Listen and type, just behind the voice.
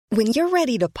When you're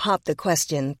ready to pop the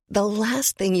question, the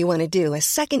last thing you want to do is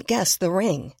second-guess the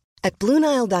ring. At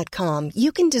BlueNile.com,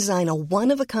 you can design a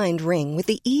one-of-a-kind ring with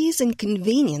the ease and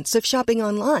convenience of shopping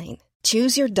online.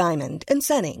 Choose your diamond and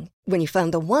setting. When you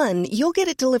find the one, you'll get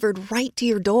it delivered right to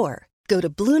your door. Go to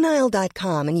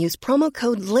BlueNile.com and use promo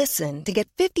code LISTEN to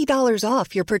get $50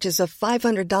 off your purchase of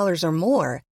 $500 or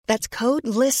more. That's code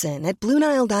LISTEN at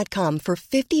BlueNile.com for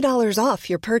 $50 off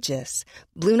your purchase.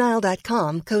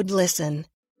 BlueNile.com, code LISTEN.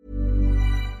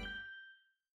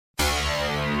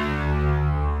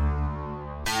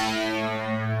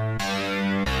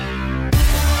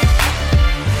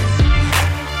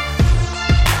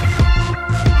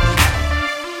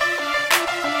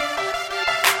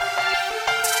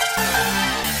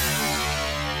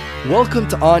 Welcome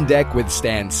to On Deck with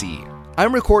Stan C.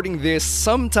 I'm recording this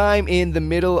sometime in the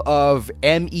middle of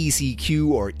MECQ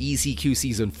or ECQ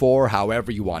Season 4,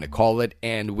 however you want to call it,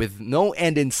 and with no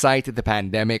end in sight of the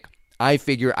pandemic, I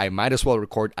figure I might as well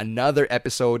record another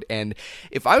episode, and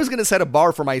if I was going to set a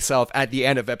bar for myself at the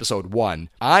end of episode 1,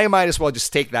 I might as well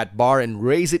just take that bar and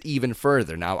raise it even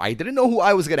further. Now, I didn't know who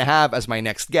I was going to have as my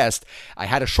next guest. I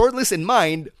had a short list in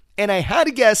mind, and I had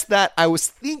a guest that I was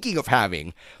thinking of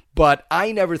having, but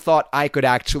I never thought I could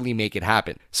actually make it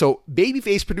happen. So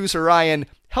Babyface producer Ryan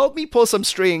helped me pull some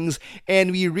strings,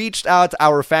 and we reached out to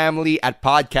our family at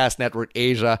Podcast Network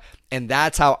Asia, and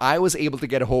that's how I was able to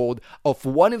get a hold of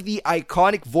one of the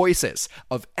iconic voices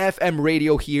of FM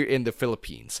radio here in the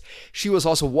Philippines. She was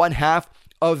also one half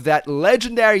of that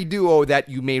legendary duo that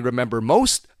you may remember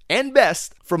most and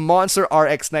best from Monster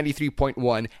RX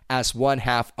 93.1 as one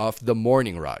half of The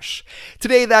Morning Rush.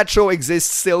 Today, that show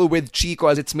exists still with Chico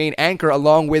as its main anchor,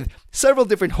 along with several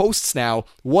different hosts now,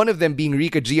 one of them being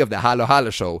Rika G of the Halo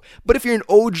Halo Show. But if you're an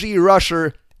OG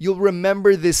Rusher, you'll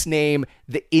remember this name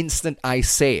the instant I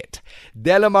say it.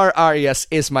 Delamar Arias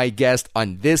is my guest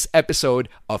on this episode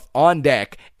of On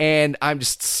Deck, and I'm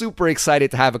just super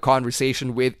excited to have a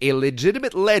conversation with a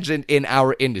legitimate legend in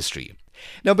our industry.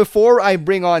 Now, before I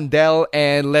bring on Del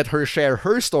and let her share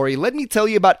her story, let me tell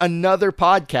you about another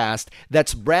podcast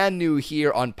that's brand new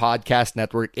here on Podcast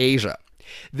Network Asia.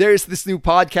 There's this new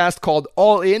podcast called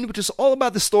All In, which is all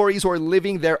about the stories who are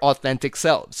living their authentic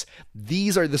selves.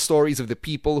 These are the stories of the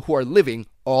people who are living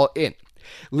all in.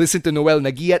 Listen to Noel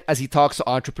Nagiat as he talks to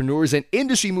entrepreneurs and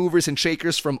industry movers and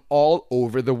shakers from all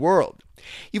over the world.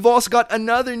 You've also got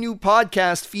another new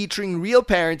podcast featuring real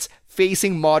parents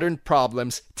facing modern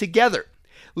problems together.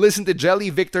 Listen to Jelly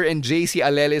Victor and JC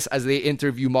Aleles as they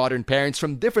interview modern parents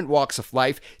from different walks of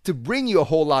life to bring you a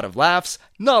whole lot of laughs,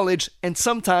 knowledge, and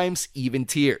sometimes even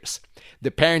tears. The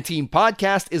Parent Team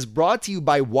podcast is brought to you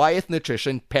by Wyeth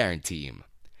Nutrition Parent Team.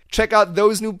 Check out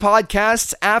those new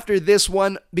podcasts after this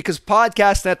one because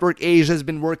Podcast Network Asia has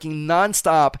been working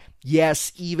nonstop,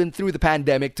 yes, even through the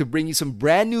pandemic, to bring you some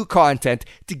brand new content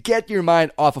to get your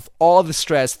mind off of all the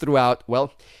stress throughout,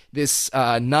 well, this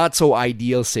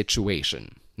not-so-ideal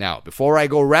situation. Now, before I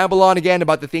go ramble on again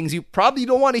about the things you probably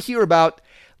don't want to hear about,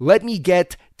 let me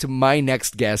get to my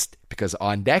next guest, because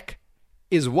on deck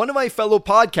is one of my fellow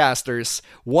podcasters,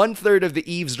 one-third of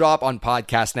the Eavesdrop on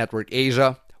Podcast Network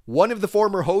Asia, one of the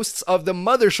former hosts of The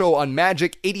Mother Show on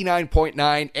Magic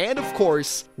 89.9, and of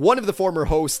course, one of the former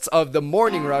hosts of The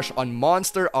Morning Rush on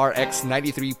Monster RX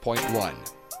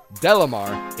 93.1.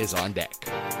 Delamar is on deck.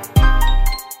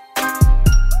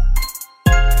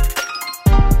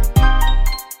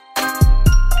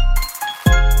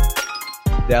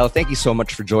 Del, thank you so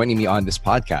much for joining me on this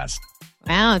podcast.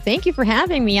 Wow, thank you for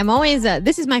having me. I'm always,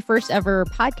 this is my first ever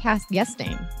podcast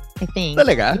guesting, I think.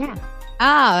 Talaga?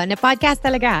 Yeah. Na podcast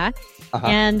talaga. Uh-huh.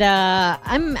 And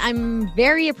I'm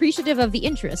very appreciative of the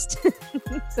interest.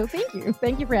 So thank you.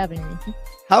 Thank you for having me.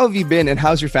 How have you been and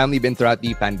how's your family been throughout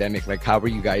the pandemic? Like, how are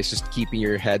you guys just keeping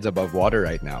your heads above water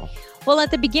right now? Well,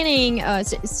 at the beginning,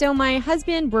 so my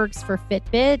husband works for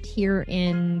Fitbit here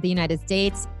in the United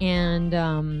States. And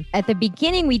at the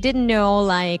beginning, we didn't know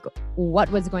like what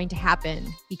was going to happen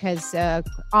because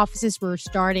offices were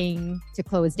starting to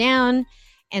close down.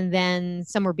 And then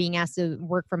some were being asked to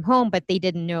work from home, but they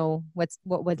didn't know what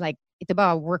was like, ito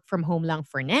ba work from home lang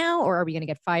for now, or are we going to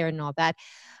get fired and all that?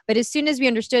 But as soon as we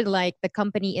understood like the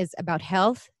company is about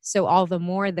health, so all the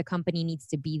more the company needs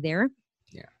to be there.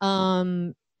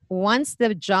 Yeah. Once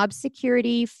the job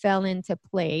security fell into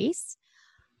place,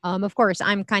 of course,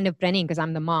 I'm kind of planning because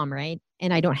I'm the mom, right?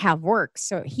 And I don't have work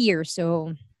so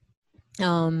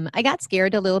I got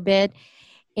scared a little bit.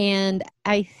 And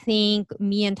I think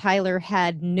me and Tyler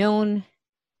had known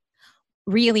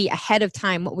really ahead of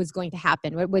time what was going to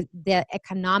happen, what was the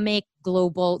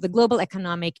global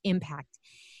economic impact.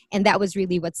 And that was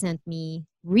really what sent me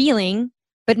reeling.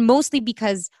 but mostly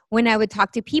because when I would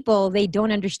talk to people, they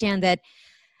don't understand that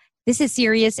this is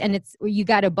serious and you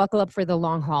got to buckle up for the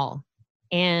long haul.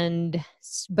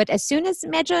 But as soon as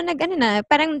medyo na,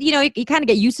 parang, you kind of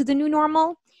get used to the new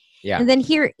normal. Yeah. And then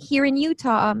here in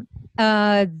Utah,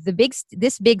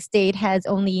 this big state has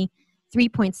only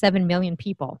 3.7 million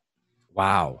people.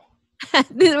 Wow.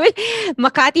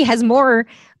 Makati has more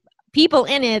people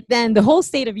in it than the whole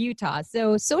state of Utah.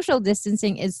 So social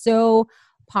distancing is so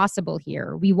possible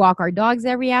here. We walk our dogs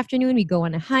every afternoon. We go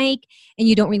on a hike and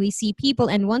you don't really see people.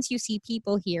 And once you see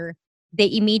people here,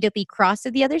 they immediately cross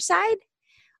to the other side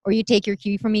or you take your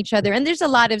cue from each other. And there's a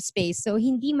lot of space. So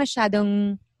hindi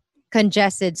masyadong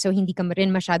congested. So hindi ka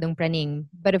rin masyadong praning.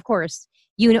 But of course,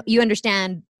 you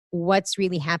understand what's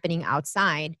really happening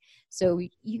outside. So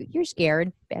you're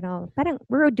scared. Pero parang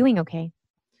we're doing okay.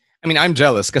 I mean, I'm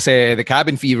jealous because the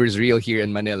cabin fever is real here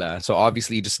in Manila. So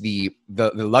obviously, just the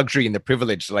luxury and the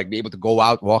privilege to like be able to go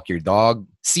out, walk your dog,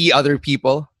 see other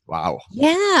people. Wow.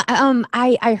 Yeah.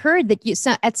 I heard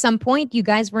that at some point you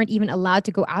guys weren't even allowed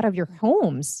to go out of your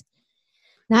homes,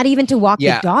 not even to walk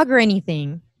the dog or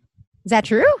anything. Is that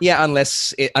true? Yeah,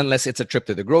 unless it's a trip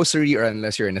to the grocery or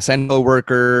unless you're an essential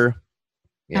worker.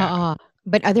 Yeah.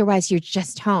 But otherwise, you're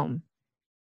just home.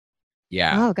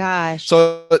 Yeah. Oh gosh.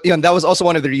 So that was also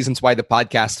one of the reasons why the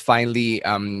podcast finally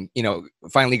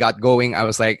got going. I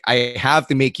was like, I have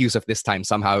to make use of this time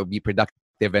somehow, be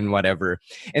productive and whatever.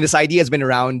 And this idea has been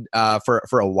around for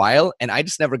a while, and I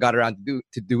just never got around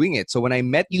to doing it. So when I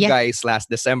met you guys last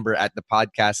December at the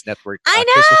Podcast Network, I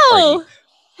Christmas know. party,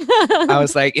 I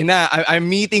was like, I'm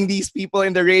meeting these people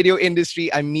in the radio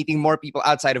industry. I'm meeting more people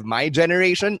outside of my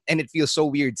generation, and it feels so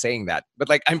weird saying that. But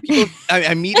like, I'm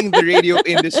meeting the radio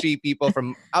industry people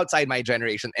from outside my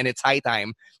generation, and it's high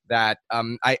time that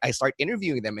I start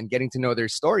interviewing them and getting to know their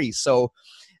stories. So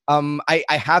I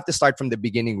have to start from the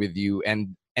beginning with you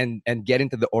and get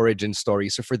into the origin story.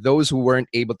 So for those who weren't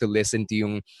able to listen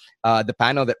to the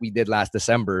panel that we did last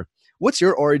December, what's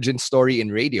your origin story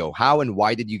in radio? How and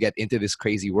why did you get into this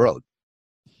crazy world?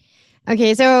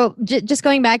 Okay, so just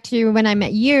going back to when I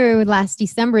met you last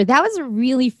December, that was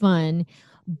really fun.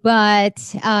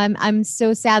 But I'm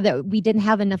so sad that we didn't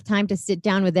have enough time to sit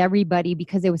down with everybody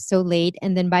because it was so late.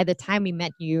 And then by the time we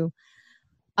met you,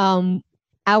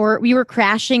 we were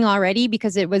crashing already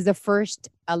because it was the first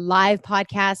live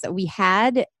podcast that we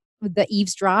had with the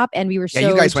eavesdrop, and we were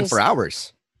you guys went for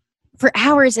hours.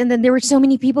 And then there were so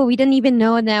many people we didn't even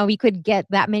know that we could get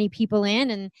that many people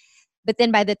in. But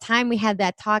then by the time we had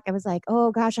that talk, I was like,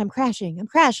 oh gosh, I'm crashing.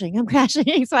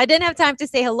 So I didn't have time to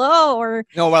say hello or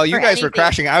no. While you guys were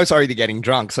crashing, I was already getting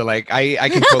drunk. So like I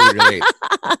can totally relate.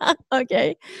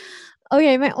 Okay,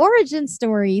 my origin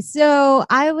story. So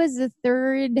I was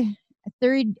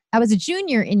I was a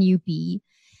junior in UP,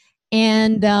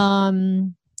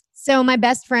 and so my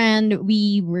best friend,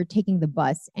 we were taking the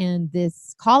bus, and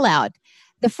this call out,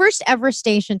 the first ever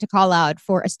station to call out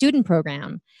for a student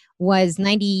program was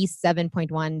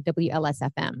 97.1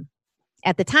 WLSFM.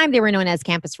 At the time, they were known as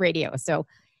Campus Radio. So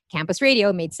Campus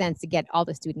Radio made sense to get all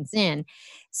the students in.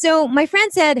 So my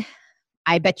friend said,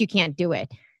 I bet you can't do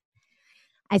it.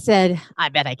 I said, I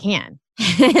bet I can.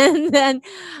 And then,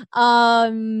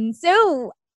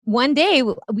 so one day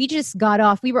we just got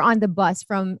off. We were on the bus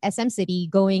from SM City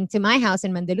going to my house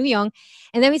in Mandaluyong.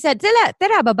 And then we said,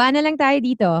 tara, baba na lang tayo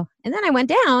dito. And then I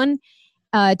went down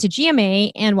to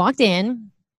GMA and walked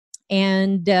in.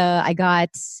 And I got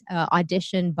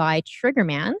auditioned by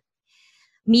Triggerman,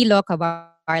 Milo Cabarles.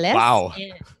 Wow.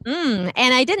 And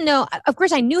I didn't know, of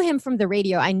course, I knew him from the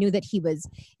radio. I knew that he was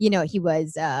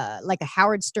like a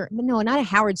Howard Stern. No, not a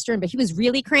Howard Stern, but he was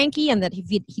really cranky, and that if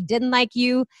he didn't like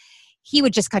you, he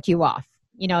would just cut you off.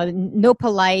 No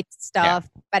polite stuff,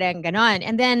 parang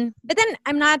ganon. But then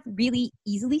I'm not really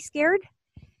easily scared.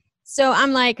 So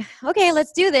I'm like, okay,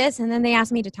 let's do this. And then they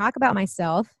asked me to talk about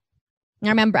myself.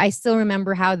 I still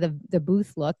remember how the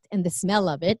booth looked and the smell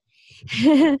of it,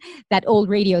 that old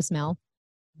radio smell.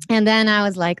 And then I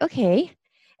was like, okay.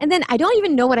 And then I don't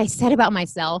even know what I said about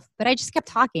myself, but I just kept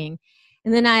talking.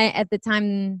 And then at the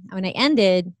time when I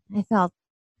ended, I felt,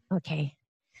 okay,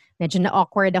 medyo na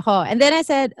awkward ako. And then I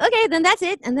said, okay, then that's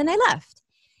it. And then I left.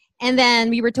 And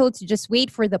then we were told to just wait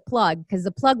for the plug because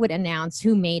the plug would announce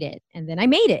who made it. And then I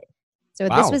made it. So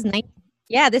wow. This was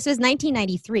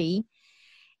 1993.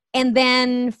 And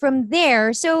then from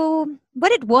there, so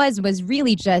what it was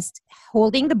really just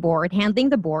holding the board, handling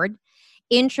the board,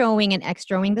 introing and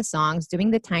extroing the songs,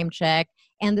 doing the time check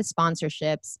and the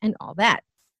sponsorships and all that.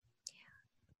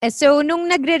 So nung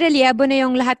nagre-relyebo na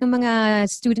yung lahat ng mga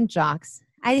student jocks,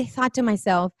 I thought to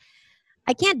myself,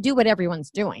 I can't do what everyone's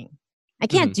doing. I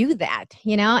can't do that,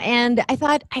 And I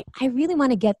thought, I really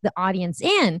want to get the audience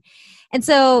in. And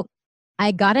so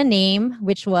I got a name,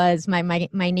 which was my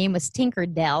name was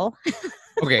Tinkerdell.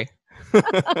 Okay.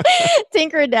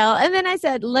 Tinkerdell. And then I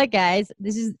said, look, guys,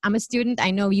 I'm a student.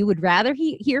 I know you would rather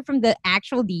hear from the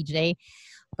actual DJ,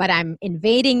 but I'm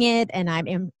invading it and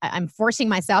I'm forcing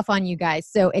myself on you guys.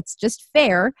 So it's just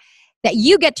fair that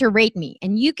you get to rate me,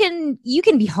 and you can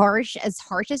be harsh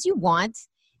as you want,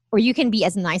 or you can be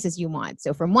as nice as you want.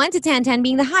 So from 1 to 10, 10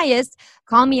 being the highest,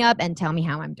 call me up and tell me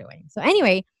how I'm doing. So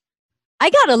anyway, I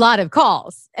got a lot of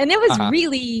calls, and it was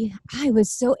really, I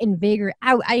was so invigorated.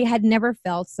 I had never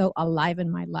felt so alive in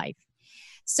my life.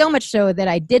 So much so that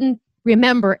I didn't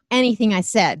remember anything I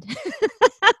said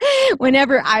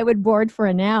whenever I would board for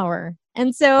an hour.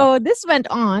 And so this went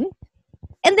on.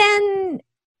 And then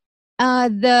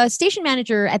the station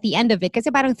manager at the end of it, kasi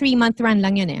parang 3-month run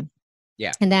lang yun eh.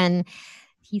 Yeah. And then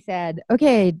he said,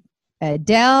 okay,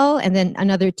 Del, and then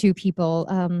another 2 people,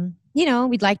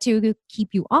 we'd like to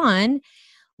keep you on.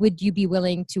 Would you be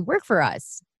willing to work for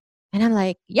us? And I'm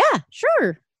like, yeah,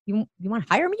 sure. You want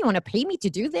to hire me? You want to pay me to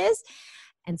do this?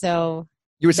 And so...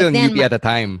 You were still in UP at the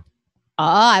time. Oh,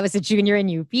 I was a junior in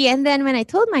UP. And then when I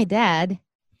told my dad,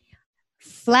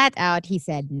 flat out, he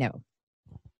said no.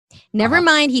 Never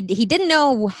mind. He didn't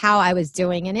know how I was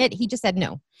doing in it. He just said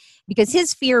no. Because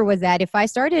his fear was that if I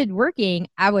started working,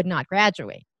 I would not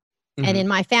graduate. And in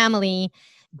my family,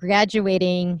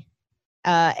 graduating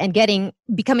and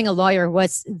becoming a lawyer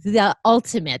was the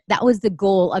ultimate. That was the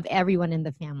goal of everyone in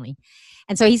the family.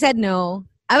 And so he said no.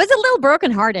 I was a little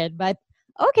brokenhearted, but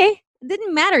okay. It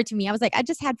didn't matter to me. I was like, I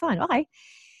just had fun. Okay.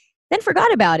 Then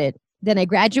forgot about it. Then I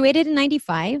graduated in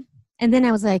 95. And then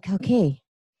I was like, okay,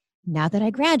 now that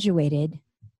I graduated,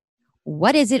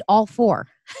 what is it all for?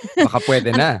 Baka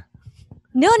pwede na.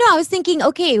 No, I was thinking,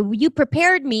 okay, you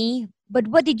prepared me, but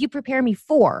what did you prepare me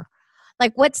for?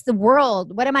 Like, what's the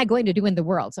world? What am I going to do in the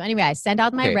world? So anyway, I sent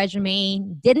out my resume,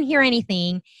 didn't hear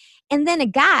anything. And then a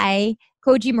guy,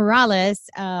 Koji Morales,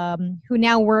 who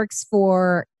now works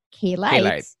for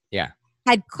K-Light,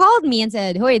 had called me and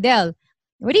said, "Hoy, Del,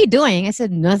 what are you doing?" I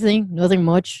said, nothing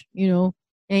much, And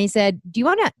he said, do you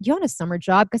want a summer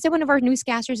job? Because one of our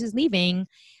newscasters is leaving.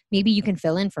 Maybe you can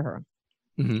fill in for her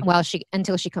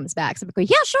until she comes back. So I go,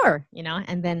 yeah, sure.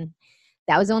 And then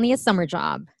that was only a summer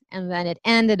job. And then it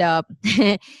ended up,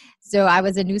 so I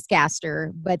was a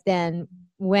newscaster. But then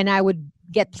when I would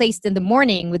get placed in the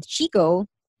morning with Chico,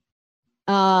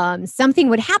 something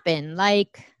would happen.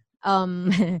 Like,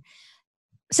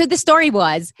 so the story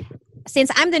was, since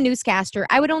I'm the newscaster,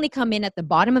 I would only come in at the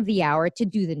bottom of the hour to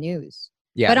do the news.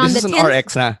 Yeah, but this is an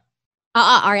RX na.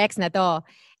 RX na to.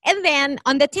 And then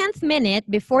on the 10th minute,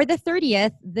 before the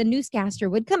 30th, the newscaster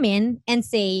would come in and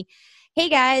say, hey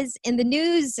guys, in the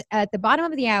news at the bottom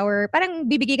of the hour, parang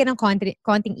bibigay ka ng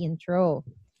konting intro.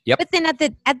 Yep. But then at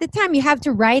the time, you have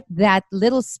to write that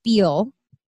little spiel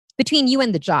between you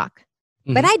and the jock.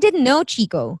 But I didn't know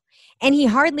Chico, and he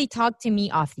hardly talked to me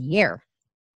off the air.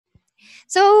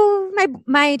 So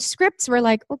my scripts were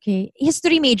like, okay,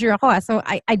 history major ako. So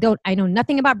I know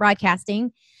nothing about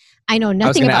broadcasting. I know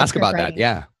nothing about ask about that.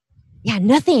 Yeah. Yeah,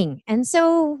 nothing. And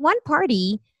so one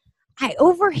party, I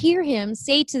overhear him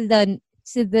say to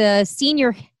the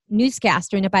senior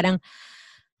newscaster na parang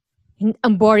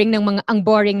ang boring ng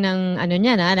ano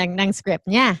niya ng script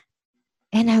niya.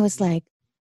 And I was like,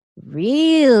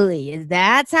 really?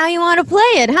 That's how you want to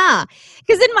play it, huh?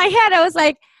 Because in my head I was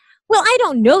like, well, I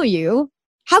don't know you.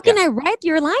 How can I write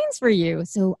your lines for you?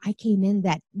 So I came in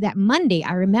that Monday,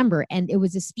 I remember, and it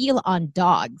was a spiel on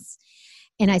dogs.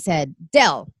 And I said,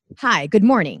 Del, hi, good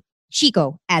morning.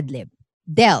 Chico, ad-lib.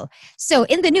 Del. So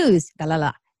in the news,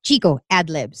 Chico,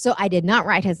 ad-lib. So I did not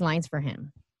write his lines for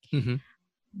him.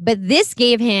 But this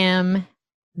gave him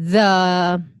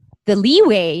the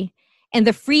leeway and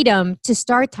the freedom to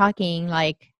start talking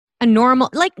like a normal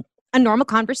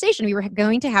conversation. We were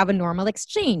going to have a normal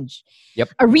exchange. Yep.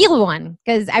 A real one,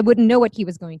 because I wouldn't know what he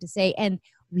was going to say. And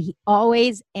we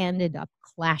always ended up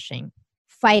clashing,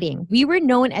 fighting. We were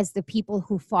known as the people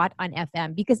who fought on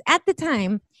FM because at the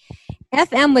time,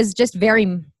 FM was just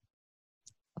very,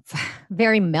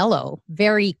 very mellow,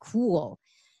 very cool.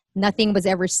 Nothing was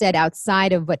ever said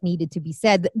outside of what needed to be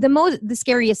said. The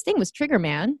scariest thing was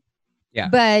Triggerman. Yeah.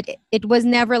 But it was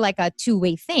never like a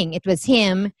two-way thing. It was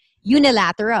him,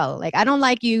 unilateral. Like, I don't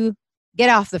like you, get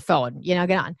off the phone,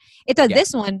 get on.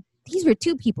 This one, these were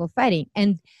two people fighting.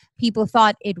 And people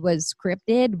thought it was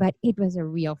scripted, but it was a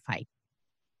real fight.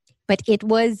 But it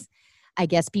was, I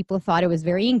guess people thought it was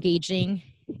very engaging.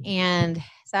 And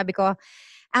sabi ko,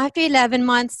 after 11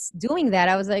 months doing that,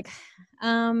 I was like,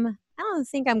 I don't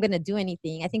think I'm going to do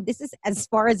anything. I think this is as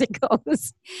far as it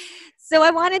goes. So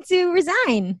I wanted to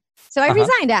resign. So I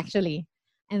resigned actually.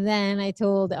 And then I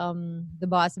told the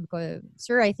boss, because,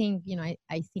 sir, I think,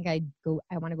 I think I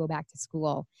want to go back to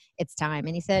school. It's time.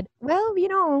 And he said, well, we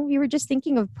were just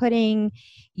thinking of putting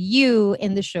you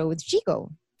in the show with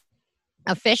Chico.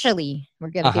 Officially, we're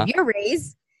going to give you a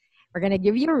raise. We're going to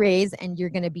give you a raise and you're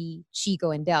going to be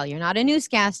Chico and Del. You're not a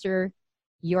newscaster.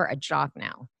 You're a jock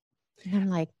now. And I'm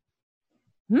like,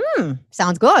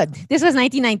 sounds good. This was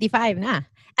 1995 na.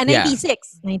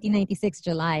 1996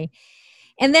 July.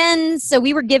 And then, so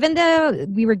we were given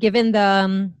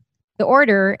the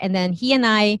order, and then he and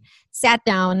I sat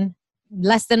down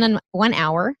less than 1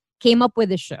 hour, came up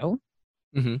with a show.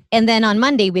 And then on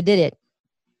Monday we did it.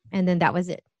 And then that was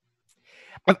it.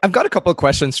 I've got a couple of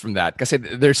questions from that because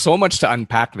there's so much to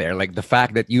unpack there. Like the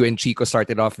fact that you and Chico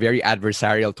started off very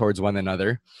adversarial towards one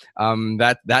another.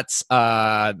 That's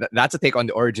a take on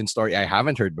the origin story I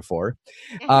haven't heard before.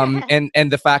 And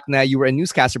the fact that you were a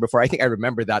newscaster before, I think I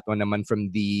remember that one naman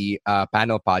from the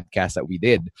panel podcast that we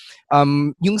did.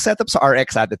 Yung setup sa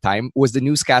RX at the time, was the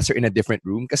newscaster in a different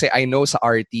room? Kasi I know sa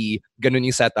RT, ganun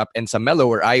yung setup, and sa Mellow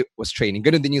where I was training,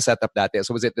 ganun din yung setup dati.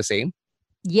 So was it the same?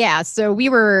 Yeah, so we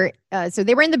were, so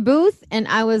they were in the booth and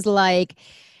I was like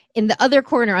in the other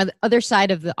corner on the other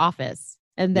side of the office.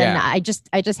 And then I just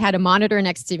had a monitor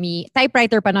next to me,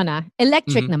 typewriter pa nun,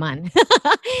 electric naman.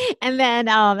 And then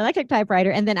electric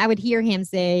typewriter. And then I would hear him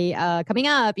say, coming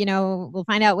up, we'll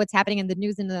find out what's happening in the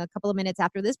news in a couple of minutes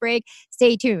after this break.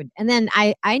 Stay tuned. And then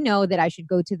I know that I should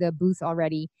go to the booth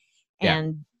already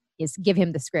and just give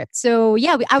him the script. So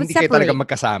yeah, I would separate. Hindi kayo talaga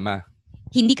magkasama.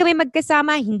 Hindi kami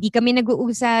magkasama, hindi kami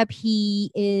nag-uusap.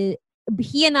 He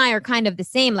and I are kind of the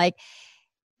same. Like,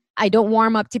 I don't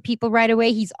warm up to people right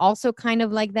away. He's also kind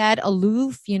of like that,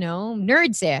 aloof,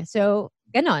 nerds eh. So,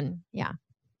 ganon, yeah.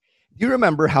 Do you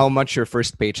remember how much your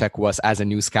first paycheck was as a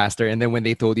newscaster? And then when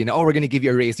they told you, we're going to give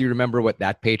you a raise, do you remember what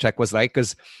that paycheck was like?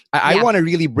 Because I want to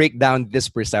really break down this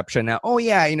perception now. Oh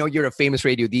yeah, you're a famous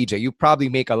radio DJ. You probably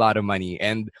make a lot of money.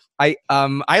 And I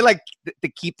like to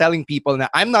keep telling people now,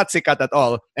 I'm not sikat at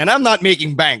all. And I'm not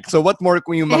making bank. So what more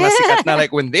kung yung mga sikat na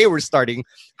like when they were starting,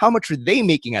 how much were they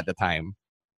making at the time?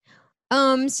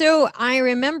 So I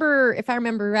remember, if I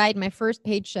remember right, my first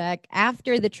paycheck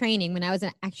after the training, when I was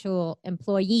an actual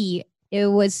employee, it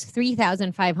was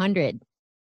 3,500.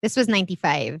 This was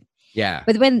 95. Yeah.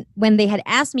 But when they had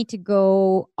asked me to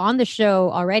go on the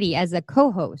show already as a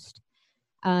co-host,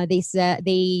 they said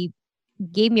they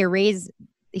gave me a raise.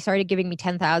 They started giving me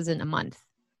 10,000 a month,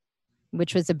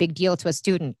 which was a big deal to a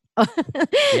student.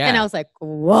 And I was like,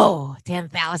 whoa,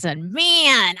 10,000,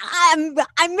 man, I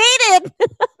made it.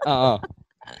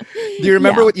 Do you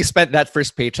remember what you spent that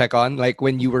first paycheck on? Like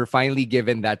when you were finally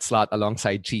given that slot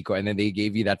alongside Chico and then they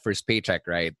gave you that first paycheck,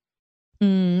 right?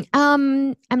 I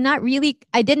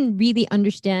didn't really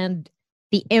understand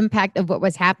the impact of what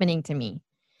was happening to me.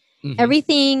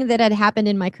 Everything that had happened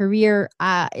in my career,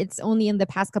 it's only in the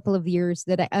past couple of years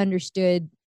that I understood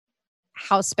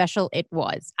how special it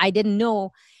was. I didn't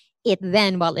know it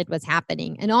then while it was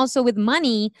happening. And also with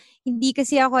money, hindi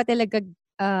kasi ako talaga,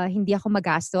 hindi ako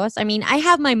magastos. I mean, I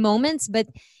have my moments, but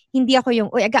hindi ako yung,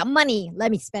 I got money,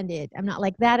 let me spend it. I'm not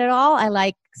like that at all. I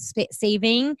like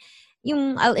saving.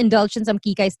 I'll indulge in some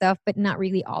kikay stuff, but not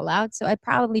really all out. So I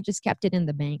probably just kept it in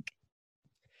the bank.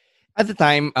 At the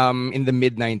time, in the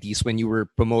mid-90s, when you were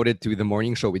promoted to the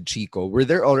morning show with Chico, were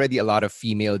there already a lot of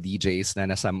female DJs na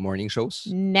nasa morning shows?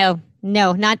 No,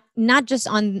 not just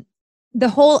on the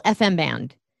whole FM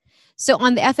band. So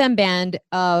on the FM band,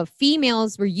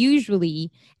 females were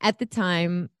usually at the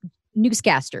time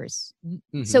newscasters.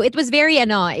 So it was very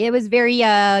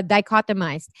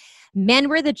dichotomized. Men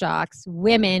were the jocks,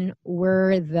 women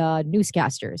were the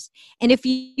newscasters. And if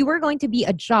you were going to be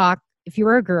a jock, if you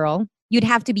were a girl, you'd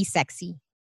have to be sexy.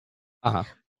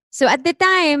 So at the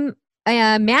time,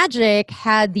 Magic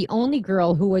had the only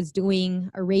girl who was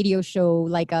doing a radio show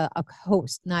like a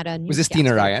host, not a newscaster. Was this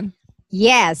Tina Ryan?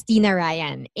 Yes, Tina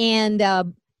Ryan.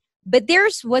 And but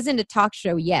theirs wasn't a talk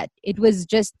show yet. It was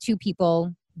just two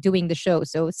people doing the show.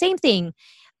 So same thing.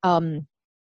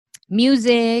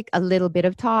 Music, a little bit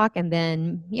of talk, and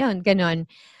then ganon.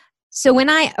 So when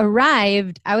I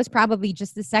arrived, I was probably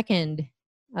just the second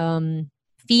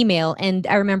female. And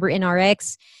I remember in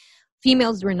RX,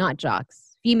 females were not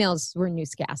jocks. Females were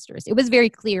newscasters. It was very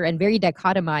clear and very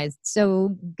dichotomized.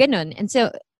 So ganon. And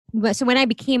so when I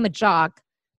became a jock,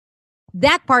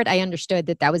 that part I understood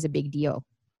that was a big deal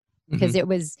because it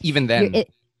was even then.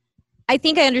 I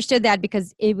think I understood that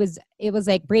because it was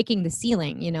like breaking the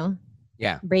ceiling,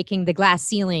 Yeah, breaking the glass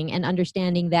ceiling and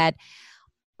understanding that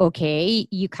okay,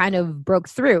 you kind of broke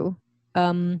through.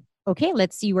 Okay,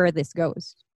 let's see where this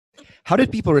goes. How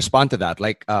did people respond to that?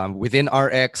 Like within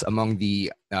RX, among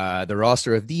the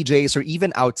roster of DJs, or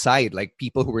even outside, like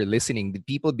people who were listening, did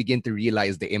people begin to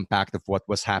realize the impact of what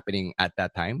was happening at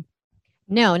that time?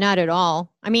 No, not at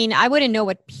all. I mean, I wouldn't know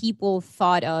what people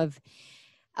thought of.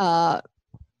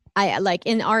 I like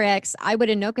in RX, I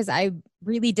wouldn't know because I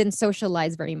really didn't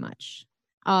socialize very much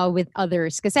with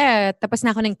others. Kasi tapos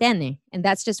na ako ng 10 eh. And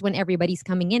that's just when everybody's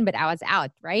coming in, but I was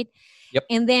out, right? Yep.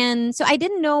 And then, so I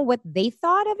didn't know what they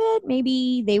thought of it.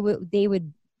 Maybe they would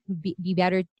be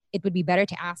better. It would be better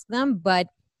to ask them, but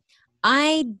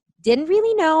I didn't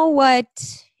really know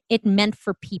what it meant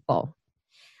for people.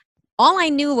 All I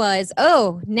knew was,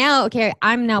 oh, now, okay,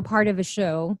 I'm now part of a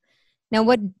show. Now,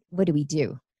 what do we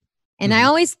do? And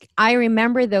I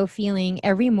remember though feeling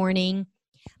every morning,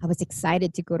 I was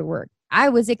excited to go to work. I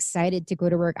was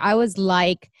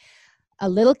like a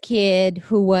little kid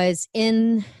who was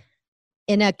in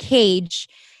a cage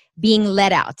being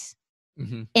let out.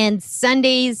 And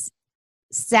Saturdays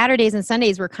and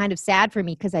Sundays were kind of sad for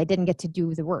me because I didn't get to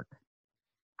do the work.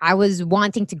 I was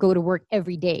wanting to go to work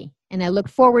every day and I looked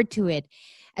forward to it.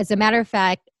 As a matter of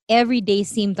fact, every day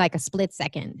seemed like a split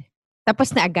second.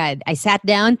 Tapos na agad. I sat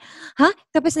down.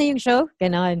 Tapos na yung show?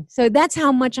 Ganon. So that's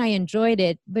how much I enjoyed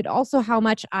it, but also how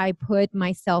much I put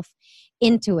myself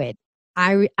into it.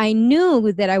 I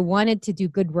knew that I wanted to do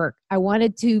good work. I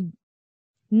wanted to,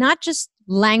 not just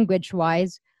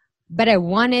language-wise, but I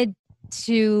wanted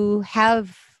to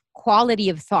have quality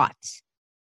of thought.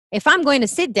 If I'm going to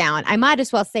sit down, I might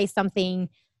as well say something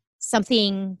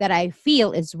that I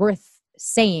feel is worth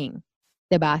saying.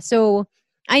 Diba? So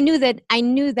I knew that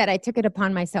I took it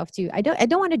upon myself to. I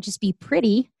don't want to just be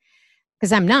pretty,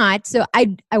 because I'm not. So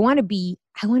I want to be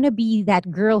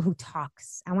that girl who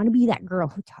talks. I want to be that girl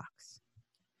who talks.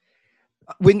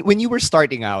 When you were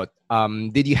starting out,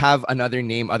 did you have another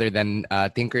name other than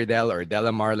Tinkerdell or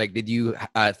Delamar? Like, did you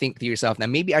think to yourself, now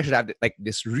maybe I should have like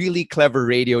this really clever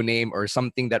radio name or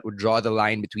something that would draw the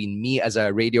line between me as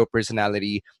a radio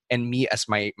personality and me as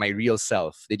my real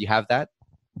self? Did you have that?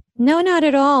 No, not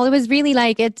at all. It was really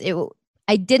like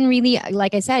I didn't really,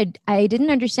 like I said, I didn't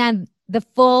understand the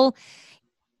full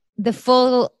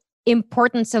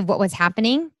importance of what was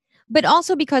happening. But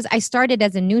also because I started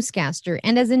as a newscaster,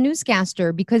 and as a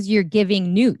newscaster, because you're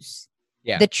giving news,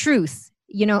 the truth,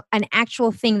 an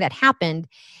actual thing that happened,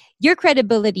 your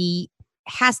credibility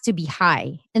has to be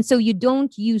high. And so you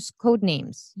don't use code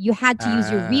names. You had to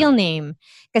use your real name.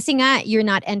 Kasi nga, you're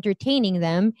not entertaining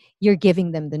them, you're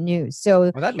giving them the news.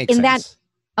 So that makes sense.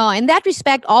 In that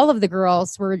respect, all of the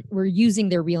girls were using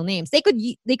their real names. They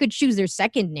could choose their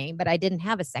second name, but I didn't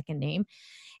have a second name.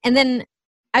 And then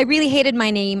I really hated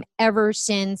my name ever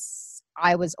since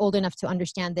I was old enough to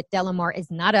understand that Delamar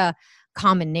is not a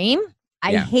common name.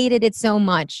 I hated it so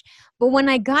much. But when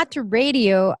I got to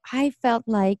radio, I felt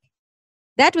like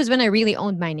that was when I really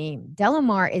owned my name.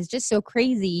 Delamar is just so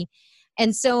crazy.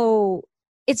 And so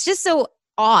it's just so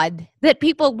odd that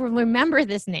people will remember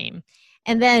this name.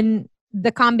 And then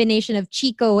the combination of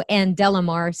Chico and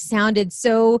Delamar sounded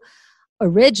so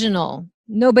original.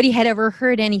 Nobody had ever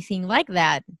heard anything like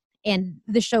that. And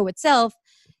the show itself.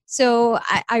 So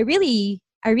I really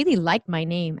liked my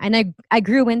name, and I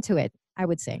grew into it, I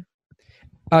would say.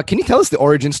 Can you tell us the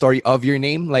origin story of your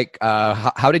name? Like,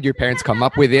 how did your parents come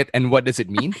up with it, and what does it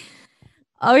mean?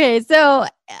 Okay, so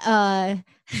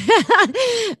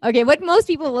okay, what most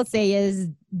people will say is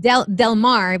Del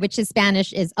Mar, which in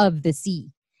Spanish is of the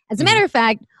sea. As a matter of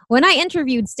fact, when I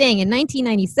interviewed Sting in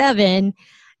 1997,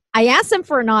 I asked him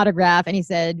for an autograph, and he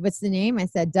said, "What's the name?" I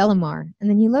said, Delamar. And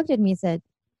then he looked at me and said,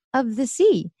 "Of the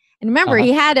sea." And remember,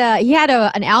 he had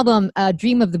an album,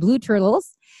 Dream of the Blue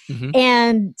Turtles.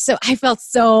 And so I felt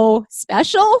so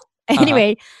special.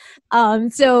 Anyway,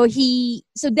 so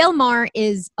Delamar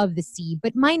is of the sea,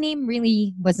 but my name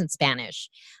really wasn't Spanish.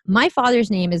 My father's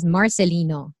name is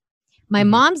Marcelino. My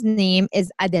mom's name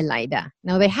is Adelaida.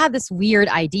 Now, they had this weird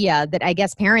idea that I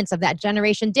guess parents of that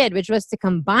generation did, which was to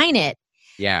combine it.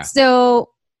 Yeah. So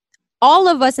all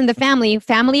of us in the family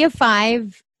of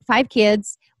five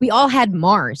kids, we all had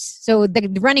Mars. So the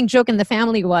running joke in the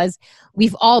family was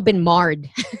we've all been marred.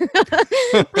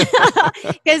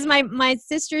 Because my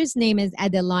sister's name is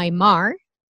Adelai Mar.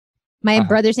 My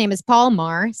brother's name is Paul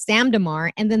Mar, Sam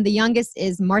DeMar. And then the youngest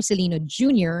is Marcelino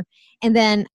Jr. And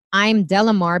then I'm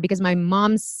Delamar because my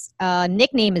mom's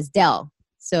nickname is Del.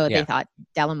 So they thought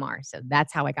Delamar. So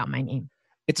that's how I got my name.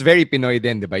 It's very Pinoy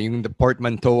din, diba? Yung the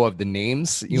portmanteau of the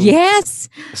names. Yung yes.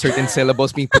 Certain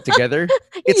syllables being put together.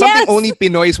 It's something only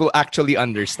Pinoys will actually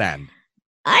understand.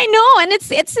 I know, and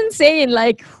it's insane.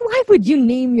 Like, why would you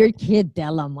name your kid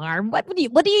Delamar? What do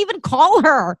you even call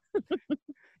her?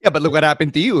 Yeah, but look what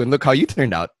happened to you, and look how you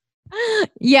turned out.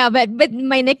 Yeah, but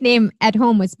my nickname at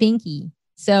home was Pinky.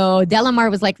 So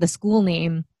Delamar was like the school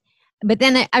name. But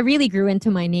then I really grew into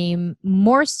my name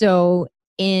more so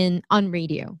on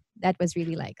radio. That was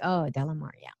really like, oh,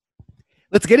 Delamar, yeah.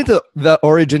 Let's get into the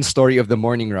origin story of the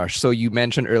Morning Rush. So you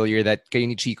mentioned earlier that kayo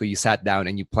ni Chico, you sat down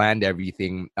and you planned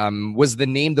everything. Was the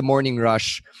name the Morning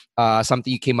Rush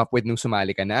something you came up with nung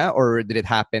sumali ka na, or did it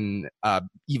happen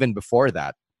even before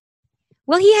that?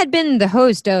 Well, he had been the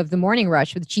host of the Morning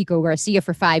Rush with Chico Garcia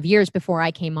for 5 years before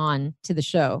I came on to the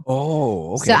show.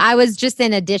 Oh, okay. So I was just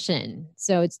an addition.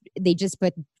 So they just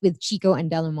put with Chico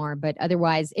and Delamar, but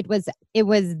otherwise it was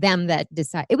them that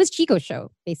decided. It was Chico's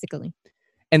show, basically.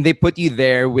 And they put you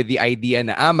there with the idea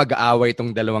na mag-aaway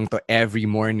tong dalawang to every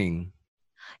morning.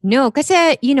 No, kasi,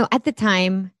 at the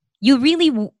time, you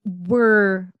really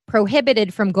were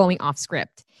prohibited from going off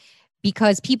script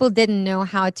because people didn't know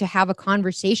how to have a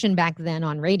conversation back then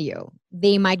on radio.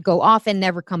 They might go off and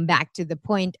never come back to the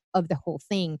point of the whole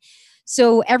thing.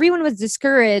 So everyone was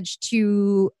discouraged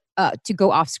to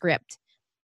go off script.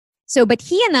 So, but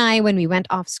he and I, when we went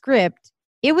off script,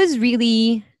 it was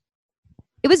really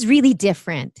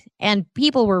different, and we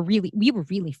were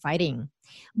really fighting.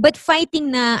 But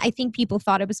fighting na, I think people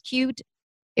thought it was cute.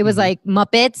 It was like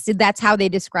Muppets. That's how they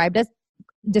described us.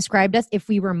 If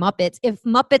we were Muppets. If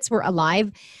Muppets were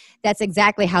alive, that's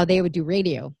exactly how they would do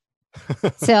radio.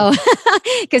 So,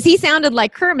 because he sounded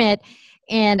like Kermit,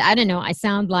 and I don't know, I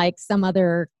sound like some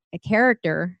other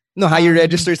character. No, higher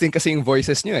registers din kasi yung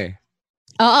voices nyo eh.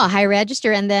 Oh, high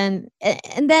register, and then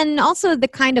also the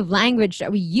kind of language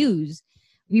that we use.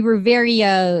 We were very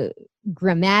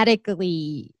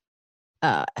grammatically,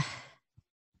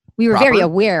 we were very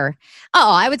aware.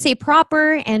 Oh, I would say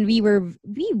proper, and we were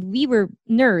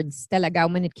nerds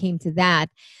talaga when it came to that.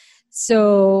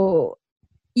 So,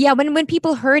 yeah, when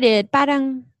people heard it,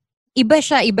 parang iba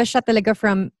siya talaga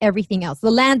from everything else.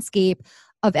 The landscape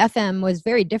of FM was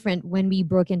very different when we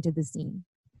broke into the scene.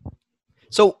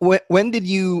 So when did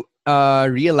you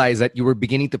realize that you were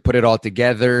beginning to put it all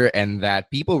together and that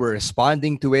people were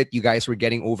responding to it? You guys were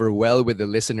getting over well with the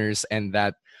listeners, and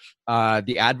that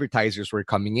the advertisers were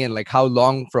coming in. Like, how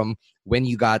long from when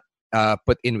you got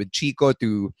put in with Chico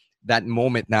to that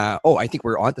moment na, oh, I think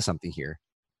we're onto something here?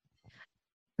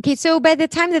 Okay, so by the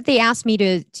time that they asked me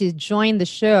to join the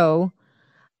show,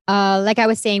 like I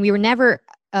was saying, we were never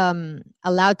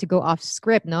allowed to go off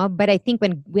script, no? But I think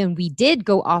when we did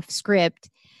go off script,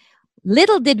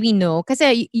 little did we know, because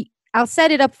I'll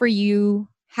set it up for you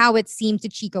how it seemed to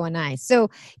Chico and I. So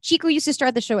Chico used to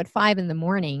start the show at 5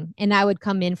 a.m, and I would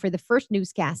come in for the first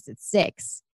newscast at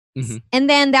 6. Mm-hmm. And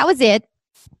then that was it.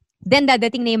 Then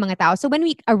dadating na yung mga tao. So when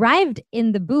we arrived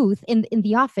in the booth, in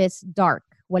the office, dark,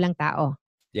 walang tao.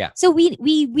 Yeah. So we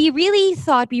really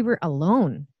thought we were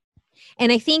alone.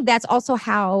 And I think that's also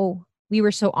how we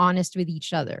were so honest with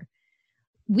each other.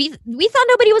 We thought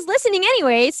nobody was listening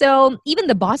anyway. So even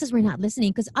the bosses were not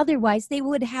listening, because otherwise they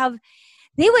would have,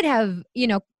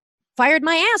 fired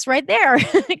my ass right there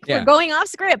for going off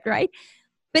script, right?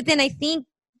 But then I think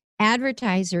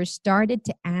advertisers started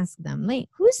to ask them, like,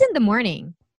 who's in the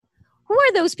morning? Who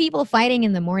are those people fighting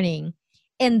in the morning?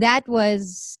 And that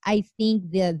was, I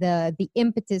think, the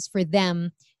impetus for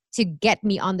them to get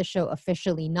me on the show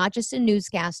officially, not just as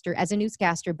a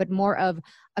newscaster, but more of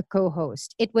a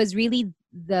co-host. It was really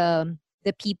the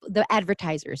people, the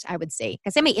advertisers, I would say,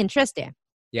 kasi may interest eh.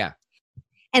 Yeah.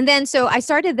 And then, so I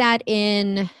started that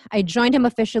I joined him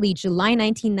officially July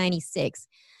 1996.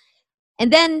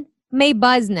 And then, may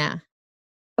buzz na.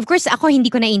 Of course, ako hindi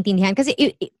ko naiintindihan. Kasi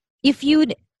if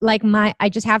you'd, I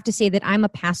just have to say that I'm a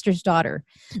pastor's daughter.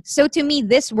 So to me,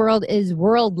 this world is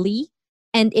worldly,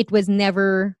 and it was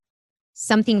never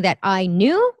something that I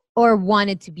knew or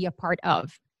wanted to be a part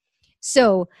of.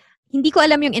 So, hindi ko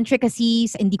alam yung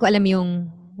intricacies, hindi ko alam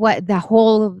yung that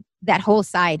whole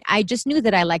side. I just knew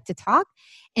that I like to talk,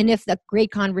 and if the great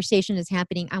conversation is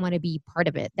happening, I want to be part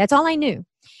of it. That's all I knew.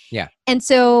 Yeah. And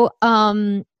so,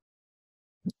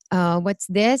 what's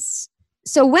this?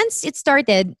 So once it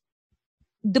started,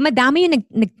 dumadami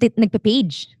yung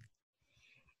nagpa-page.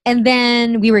 And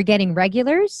then we were getting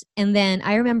regulars. And then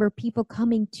I remember people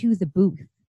coming to the booth.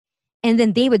 And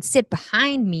then they would sit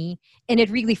behind me. And it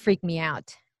really freaked me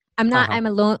out. I'm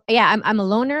alone. Yeah, I'm a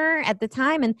loner at the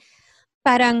time. And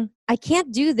parang, I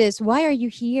can't do this. Why are you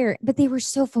here? But they were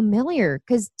so familiar.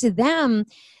 Because to them,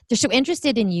 they're so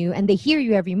interested in you. And they hear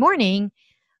you every morning.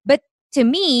 But to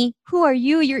me, who are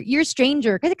you? You're a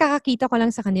stranger. Kasi kakakita ko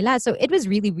lang sa kanila. So it was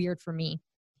really weird for me.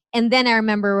 And then I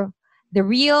remember the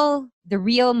real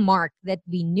mark that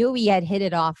we knew we had hit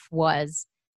it off was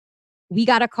we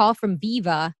got a call from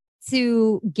Viva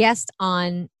to guest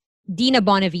on Dina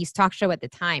Bonavi's talk show at the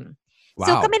time.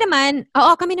 So Wow.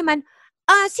 kami naman,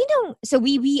 so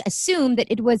we assumed that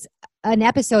it was an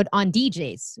episode on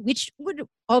DJs, which would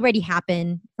already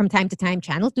happen from time to time,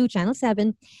 Channel 2, Channel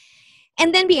 7.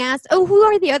 And then we asked, oh, who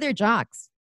are the other jocks?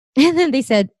 And then they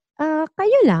said,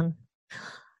 kayo lang.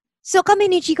 So kami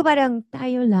ni Chico parang,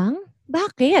 tayo lang?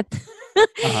 Bakit?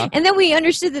 Uh-huh. And then we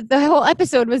understood that the whole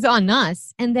episode was on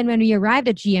us. And then when we arrived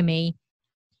at GMA,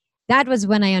 that was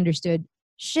when I understood,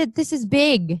 shit, this is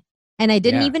big. And I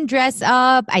didn't Yeah. even dress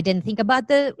up. I didn't think about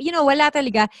wala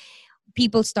talaga.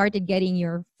 People started getting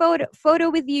your photo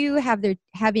with you,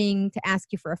 having to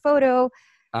ask you for a photo.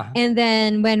 Uh-huh. And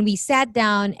then when we sat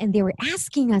down and they were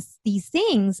asking us these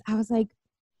things, I was like,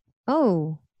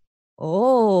 oh,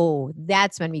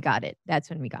 that's when we got it.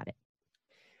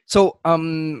 So,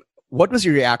 what was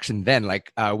your reaction then?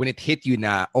 Like when it hit you,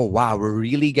 na, oh wow, we're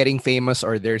really getting famous,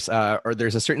 or there's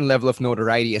a certain level of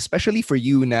notoriety, especially for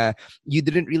you, na you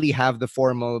didn't really have the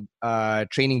formal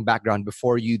training background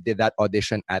before you did that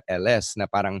audition at LS. Na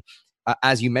parang,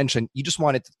 as you mentioned, you just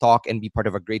wanted to talk and be part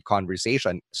of a great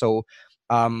conversation. So,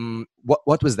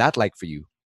 what was that like for you?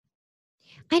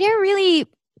 I didn't really,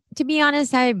 to be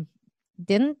honest, I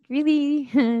didn't really,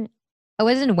 I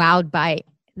wasn't wowed by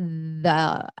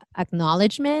the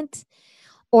acknowledgement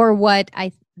or what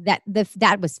that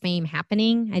was fame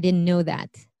happening. I didn't know that.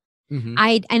 Mm-hmm.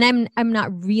 I'm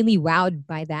not really wowed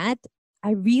by that.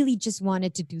 I really just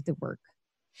wanted to do the work.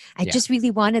 I just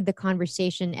really wanted the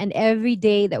conversation. And every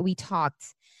day that we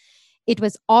talked, it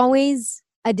was always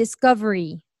a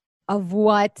discovery of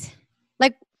what,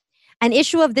 like, an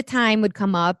issue of the time would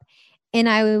come up, and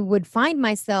I would find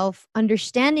myself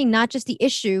understanding not just the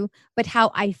issue, but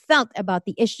how I felt about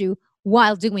the issue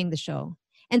while doing the show.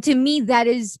 And to me,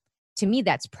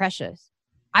 that's precious.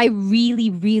 I really,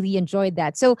 really enjoyed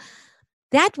that. So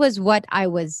that was what I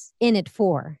was in it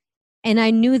for. And I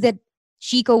knew that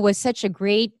Chico was such a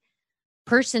great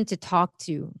person to talk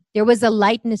to. There was a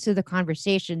lightness to the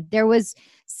conversation. There was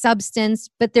substance,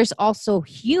 but there's also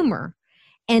humor.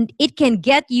 And it can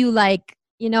get you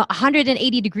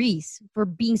 180 degrees for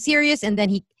being serious, and then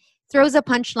he throws a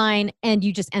punchline and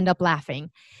you just end up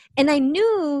laughing. And I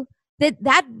knew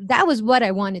that was what I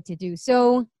wanted to do.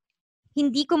 So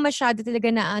hindi ko masyado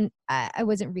talaga na I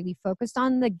wasn't really focused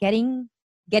on the getting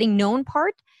known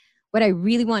part. What I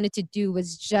really wanted to do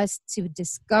was just to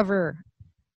discover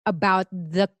about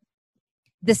the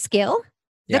skill,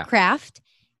 the craft,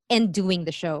 and doing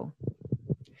the show.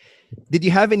 Did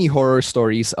you have any horror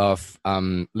stories of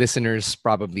listeners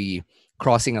probably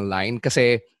crossing a line?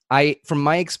 Kasi from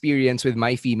my experience with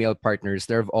my female partners,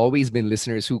 there have always been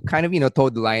listeners who kind of,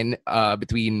 towed the line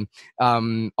between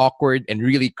awkward and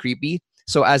really creepy.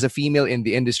 So as a female in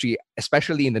the industry,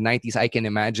 especially in the 90s, I can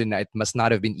imagine that it must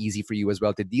not have been easy for you as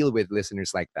well to deal with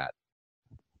listeners like that.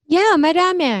 Yeah,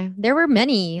 marami. There were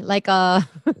many. Like,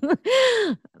 maraming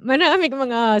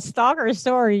mga stalker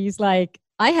stories. Like,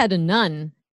 I had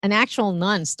an actual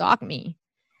nun stalk me.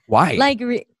 Why? Like,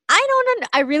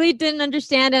 I really didn't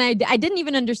understand, and I didn't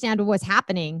even understand what was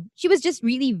happening. She was just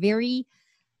really very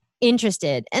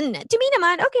interested. And to me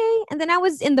naman, okay. And then I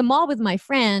was in the mall with my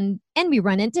friend, and we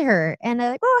run into her. And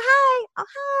I'm like, oh, hi. Oh,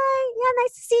 hi. Yeah,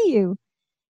 nice to see you.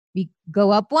 We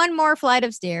go up one more flight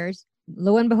of stairs.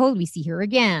 Lo and behold, we see her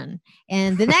again.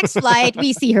 And the next flight,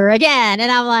 we see her again.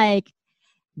 And I'm like,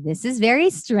 this is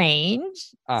very strange.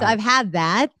 So I've had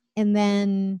that. And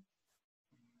then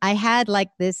I had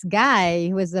this guy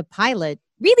who was a pilot,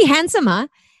 really handsome,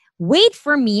 wait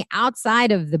for me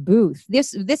outside of the booth.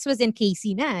 This was in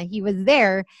KC na. He was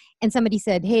there, and somebody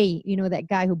said, hey, that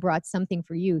guy who brought something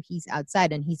for you, he's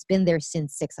outside, and he's been there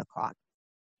since 6:00.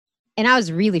 And I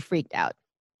was really freaked out.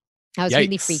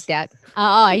 Really freaked out.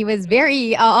 He was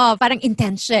very, parang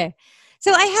intense siya.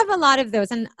 So I have a lot of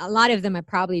those, and a lot of them I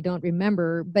probably don't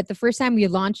remember. But the first time we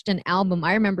launched an album,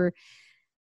 I remember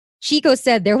Chico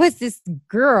said there was this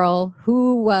girl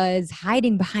who was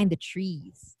hiding behind the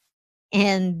trees.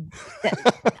 And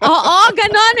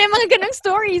ganon, may mga ganong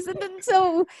stories. And then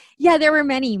so, yeah, there were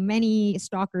many, many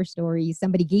stalker stories.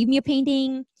 Somebody gave me a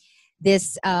painting.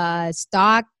 This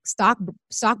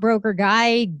stockbroker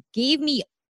guy gave me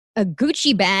a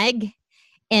Gucci bag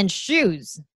and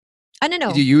shoes. I don't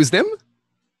know. Did you use them?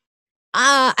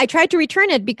 I tried to return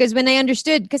it because when I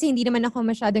understood, kasi hindi naman ako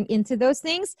masyadong into those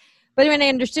things. But when I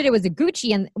understood it was a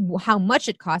Gucci and how much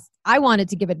it cost, I wanted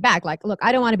to give it back. Like, look,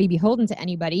 I don't want to be beholden to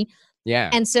anybody. Yeah.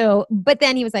 And so, but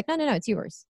then he was like, no, it's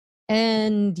yours.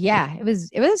 And yeah, it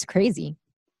was crazy.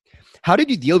 How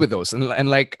did you deal with those? And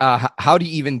like, how do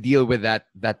you even deal with that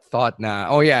thought na,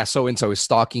 oh yeah, so and so is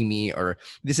stalking me, or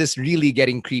this is really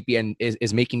getting creepy and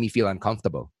is making me feel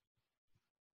uncomfortable?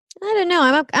 I don't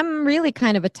know. I'm really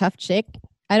kind of a tough chick.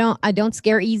 I don't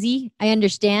scare easy. I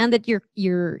understand that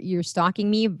you're stalking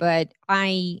me, but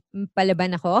I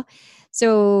palaban ako.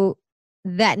 So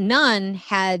that nun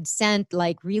had sent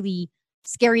like really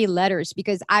scary letters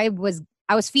because I was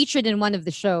featured in one of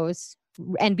the shows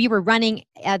and we were running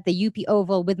at the UP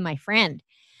Oval with my friend.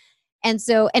 And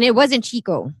it wasn't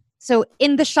Chico. So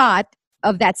in the shot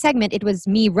of that segment, it was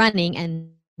me running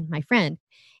and my friend.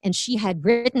 And she had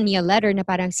written me a letter na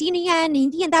parang, sino yan?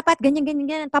 Hindi yan dapat, ganyan, ganyan,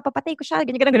 ganyan. Papapatay ko siya,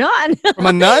 ganyan, ganyan, ganyan. From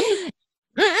a nun?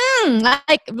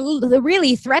 Like,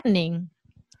 really threatening.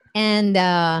 And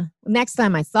next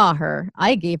time I saw her,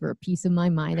 I gave her a piece of my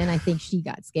mind, and I think she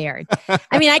got scared.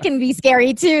 I mean, I can be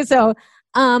scary too. So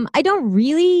I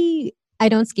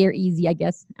don't scare easy, I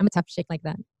guess. I'm a tough chick like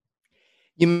that.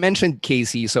 You mentioned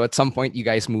KC, so at some point you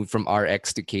guys moved from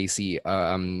RX to KC.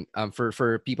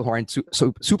 For people who aren't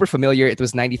so super familiar, it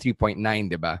was 93.9,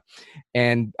 diba?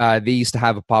 And they used to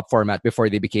have a pop format before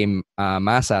they became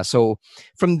Masa. So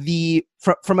from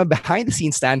a behind the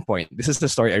scenes standpoint, this is the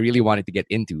story I really wanted to get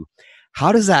into.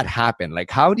 How does that happen? Like,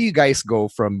 how do you guys go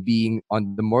from being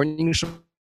on the morning show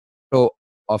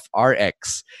of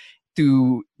RX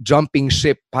to jumping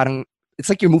ship? Parang it's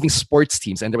like you're moving sports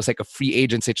teams, and there was like a free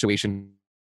agent situation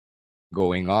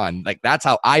going on. Like, that's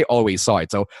how I always saw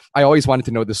it. So I always wanted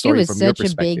to know the story from your perspective. It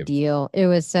was such a big deal. It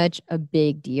was such a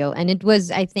big deal. And it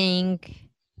was, I think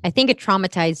it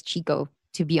traumatized Chico,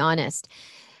 to be honest.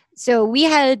 So we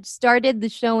had started the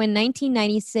show in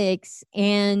 1996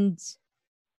 and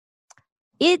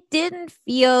it didn't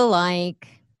feel like,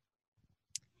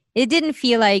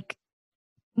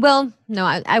 well,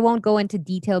 no, I won't go into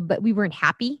detail, but we weren't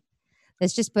happy.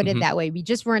 Let's just put it that way. We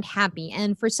just weren't happy.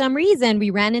 And for some reason,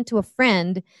 we ran into a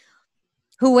friend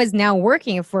who was now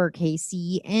working for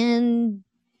KC and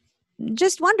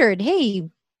just wondered, hey,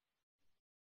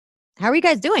 how are you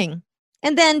guys doing?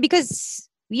 And then because,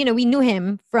 we knew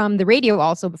him from the radio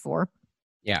also before.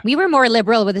 Yeah. We were more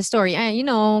liberal with the story.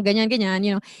 Ganyan,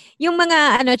 ganyan, yung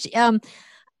mga,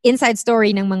 inside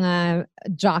story ng mga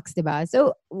jocks, diba?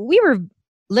 So we were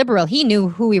liberal. He knew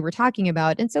who we were talking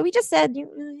about. And so we just said,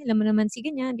 alam mo naman si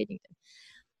ganyan, ganyan.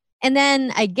 And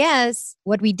then I guess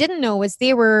what we didn't know was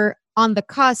they were on the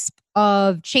cusp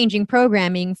of changing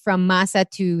programming from Masa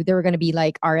to, they were going to be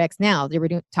like RX now. They were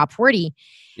doing top 40.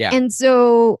 Yeah. And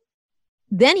so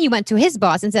then he went to his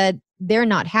boss and said, they're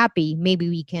not happy. Maybe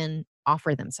we can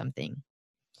offer them something.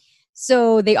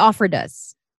 So they offered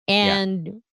us.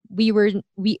 And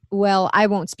I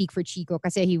won't speak for Chico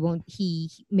because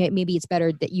maybe it's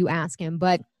better that you ask him,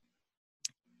 but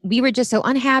we were just so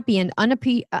unhappy and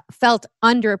felt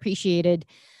underappreciated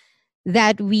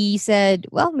that we said,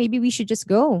 well, maybe we should just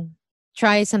go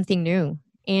try something new.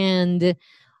 And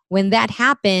when that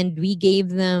happened, we gave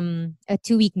them a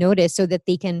 2-week notice so that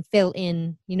they can fill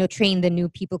in, train the new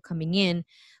people coming in.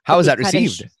 How was that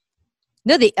received?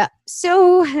 Well,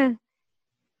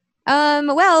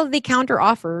 they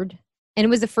counter-offered, and it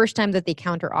was the first time that they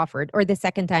counter-offered, or the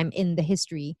second time in the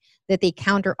history that they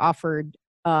counter-offered.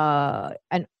 They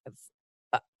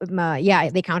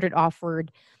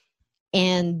counter-offered,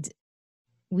 and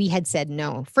we had said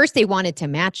no. First, they wanted to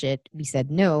match it. We said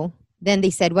no. Then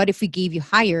they said, "What if we gave you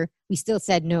higher?" We still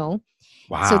said no.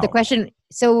 Wow. So the question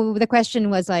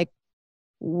was like,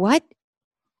 "What?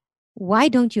 Why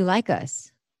don't you like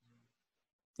us?"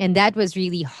 And that was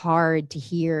really hard to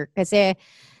hear because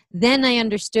then I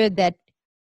understood that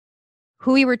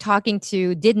who we were talking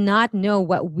to did not know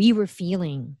what we were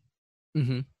feeling.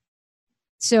 Mm-hmm.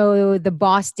 So the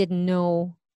boss didn't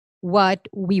know what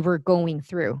we were going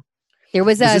through. There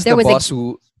was Sorry.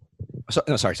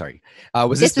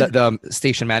 Was this the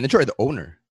station manager or the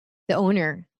owner? The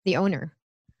owner.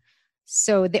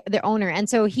 So the owner. And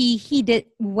so he did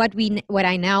what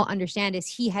I now understand is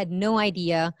he had no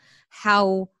idea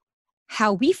how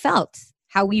we felt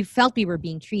we were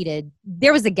being treated.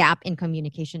 There was a gap in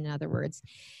communication, in other words.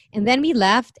 And then we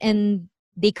left and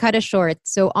they cut us short.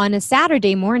 So on a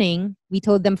Saturday morning, we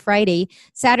told them Friday,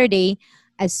 Saturday,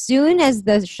 as soon as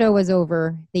the show was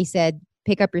over, they said,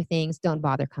 pick up your things, don't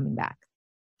bother coming back.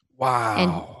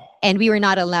 Wow. And we were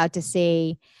not allowed to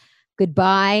say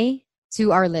goodbye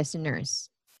to our listeners.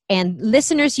 And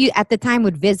listeners at the time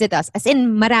would visit us. As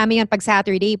in, marami yan pag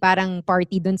Saturday, parang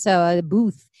party dun sa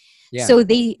booth. Yeah. So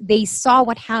they saw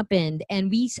what happened. And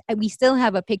we still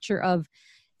have a picture of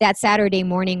that Saturday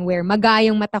morning where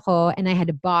magayong mata ko and I had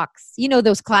a box. You know,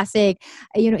 those classic,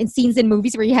 in scenes in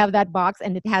movies where you have that box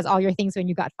and it has all your things when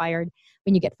you get fired.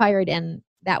 And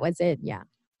that was it. Yeah.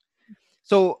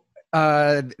 So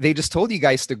they just told you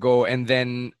guys to go. And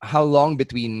then how long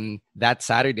between that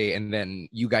Saturday and then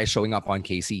you guys showing up on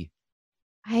KC?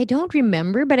 I don't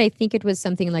remember, but I think it was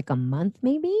something like a month,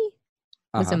 maybe.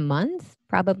 It was a month,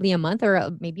 probably a month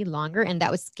or maybe longer. And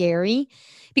that was scary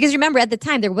because remember at the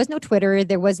time, there was no Twitter,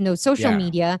 there was no social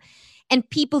media, and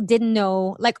people didn't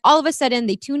know. Like all of a sudden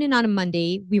they tune in on a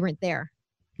Monday. We weren't there.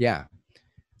 Yeah.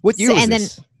 What year was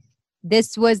this? Then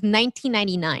this was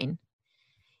 1999.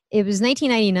 It was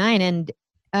 1999.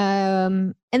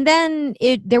 And then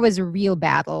there was a real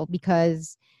battle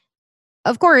because,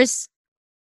 of course,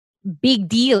 big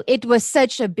deal. It was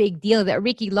such a big deal that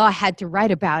Ricky Law had to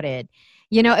write about it.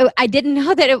 I didn't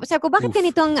know that it was like, bakit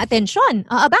ganitong atensyon?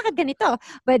 Bakit ganito?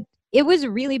 But it was a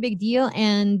really big deal.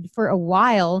 And for a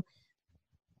while,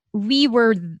 we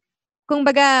were,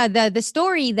 kumbaga, the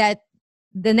story that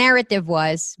the narrative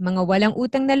was, mga walang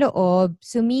utang na loob,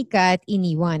 sumikat,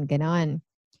 iniwan, ganon.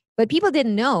 But people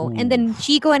didn't know. Ooh. And then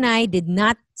Chico and I did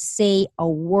not say a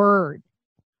word.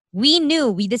 We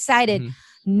decided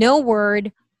no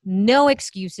word, no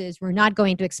excuses. We're not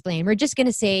going to explain. We're just going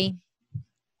to say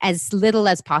as little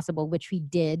as possible, which we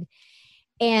did.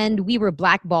 And we were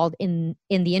blackballed in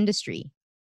the industry.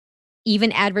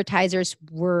 Even advertisers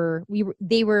were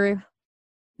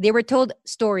told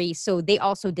stories, so they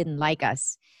also didn't like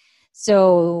us.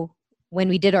 So when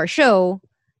we did our show,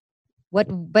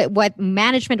 what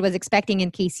management was expecting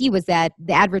in KC was that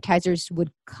the advertisers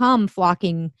would come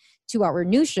flocking to our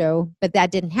new show, but that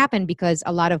didn't happen because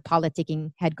a lot of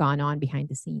politicking had gone on behind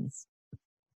the scenes.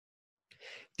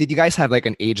 Did you guys have like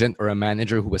an agent or a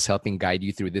manager who was helping guide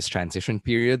you through this transition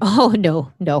period? Oh,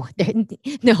 no,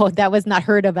 that was not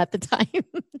heard of at the time.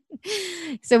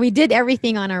 So we did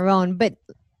everything on our own. But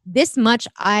this much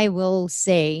I will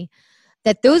say,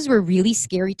 that those were really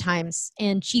scary times.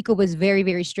 And Chico was very,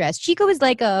 very stressed. Chico was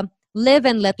like a live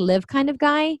and let live kind of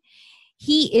guy.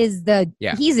 He's a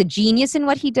genius in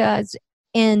what he does.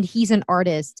 And he's an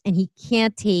artist. And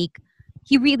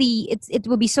it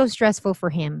will be so stressful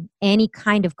for him, any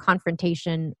kind of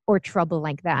confrontation or trouble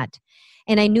like that.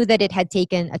 And I knew that it had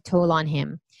taken a toll on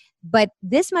him. But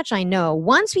this much I know,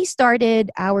 once we started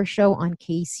our show on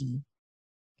KC,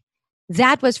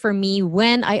 that was for me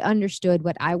when I understood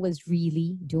what I was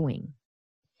really doing.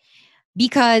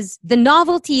 Because the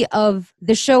novelty of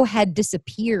the show had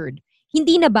disappeared.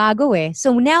 Hindi na bago eh.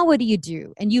 So now what do you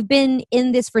do? And you've been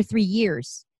in this for 3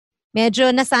 years.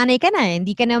 Medyo nasanay ka na,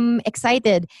 hindi ka na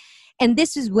excited. And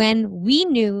this is when we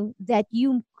knew that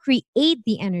you create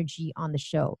the energy on the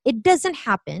show. It doesn't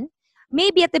happen.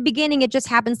 Maybe at the beginning it just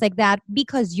happens like that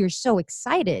because you're so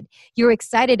excited. You're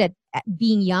excited at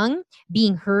being young,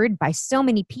 being heard by so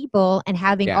many people and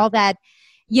having all that,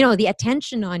 the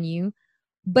attention on you.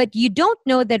 But you don't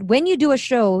know that when you do a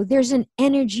show, there's an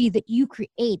energy that you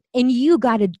create and you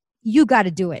gotta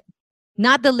do it.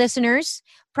 Not the listeners.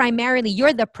 Primarily,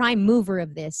 you're the prime mover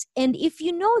of this. And if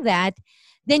you know that,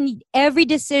 then every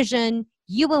decision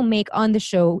you will make on the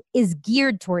show is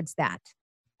geared towards that.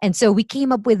 And so we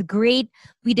came up with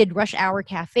we did Rush Hour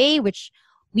Cafe, which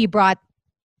we brought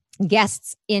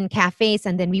guests in cafes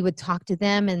and then we would talk to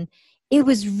them. And it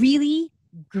was really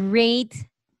great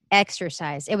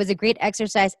exercise. It was a great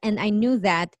exercise. And I knew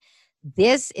that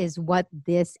this is what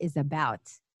this is about.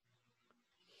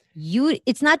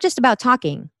 It's not just about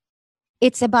talking.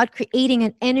 It's about creating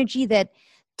an energy that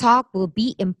talk will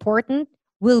be important,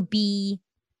 will be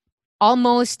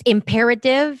almost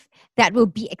imperative, that will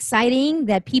be exciting,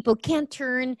 that people can't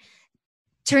turn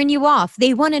you off.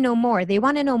 They want to know more. They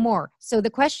want to know more. So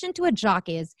the question to a jock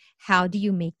is, how do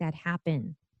you make that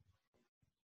happen?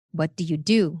 What do you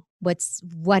do?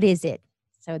 What is it?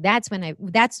 So that's when I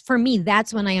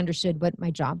understood what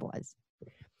my job was.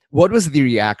 What was the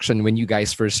reaction when you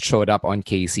guys first showed up on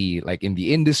KC, like in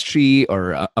the industry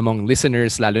or among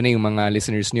listeners, lalo na yung mga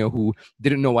listeners niyo who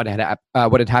didn't know what had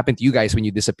happened to you guys when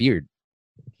you disappeared?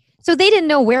 So they didn't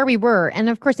know where we were. And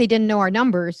of course, they didn't know our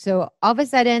numbers. So all of a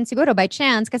sudden, siguro by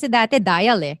chance, kasi dati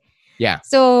dial eh. Yeah.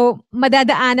 So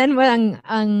madadaanan mo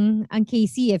ang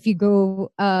KC if you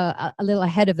go a little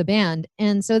ahead of the band.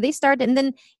 And so they started, and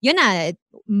then yun na,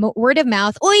 word of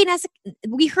mouth. Oy,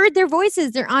 we heard their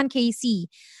voices. They're on KC.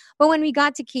 But when we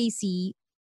got to KC,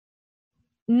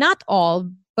 not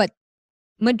all, but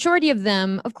majority of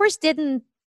them, of course, didn't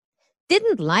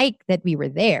like that we were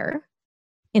there.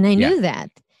 And I knew that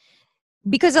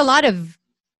because a lot of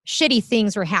shitty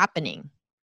things were happening.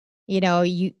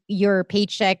 Your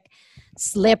paycheck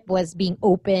slip was being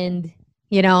opened.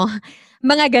 You know,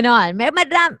 mga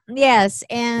ganon. Yes,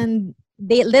 and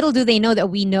they little do they know that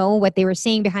we know what they were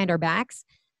saying behind our backs.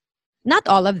 Not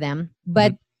all of them,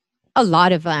 but a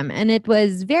lot of them, and it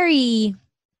was very.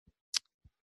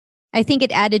 I think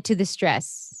it added to the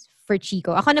stress for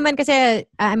Chico. Ako naman kasi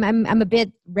I'm a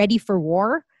bit ready for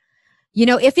war. You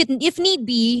know, if need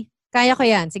be, kaya ko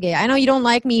yan. Sige, I know you don't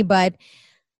like me, but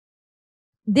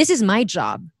this is my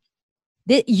job.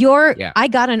 I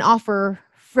got an offer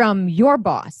from your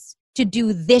boss to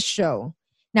do this show.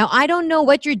 Now I don't know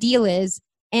what your deal is,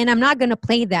 and I'm not gonna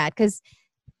play that because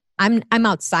I'm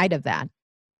outside of that.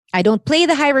 I don't play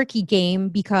the hierarchy game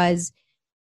because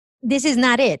this is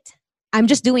not it. I'm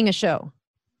just doing a show.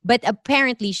 But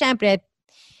apparently, syempre,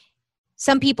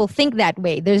 some people think that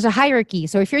way. There's a hierarchy.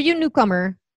 So if you're a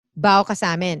newcomer, bao ka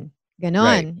sa amin.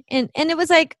 Ganon. Right. And it was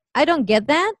like, I don't get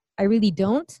that. I really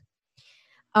don't.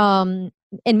 And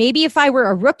maybe if I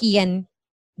were a rookie and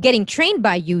getting trained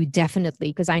by you,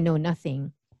 definitely, because I know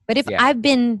nothing. But if I've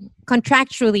been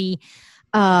contractually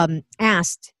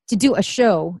asked to do a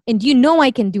show, and you know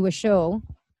I can do a show,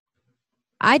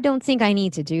 I don't think I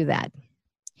need to do that.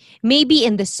 Maybe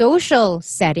in the social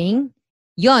setting,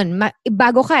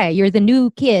 bago ka, you're the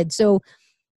new kid. So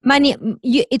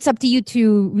it's up to you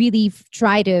to really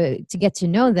try to get to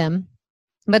know them.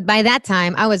 But by that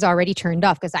time, I was already turned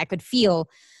off because I could feel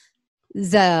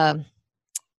the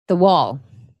wall.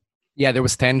 Yeah, there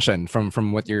was tension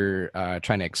from what you're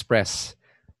trying to express.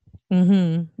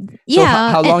 Mm-hmm. So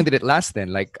how long did it last then?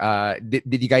 Like,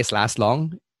 did you guys last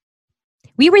long?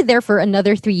 We were there for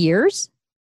another 3 years.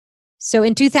 So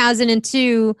in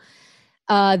 2002,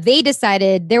 they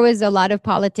decided there was a lot of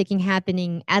politicking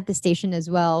happening at the station as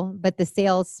well, but the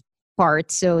sales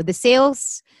part. So the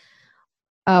sales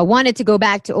wanted to go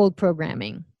back to old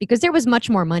programming because there was much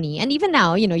more money. And even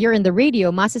now, you know, you're in the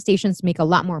radio, masa stations make a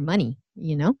lot more money,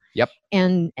 you know? Yep.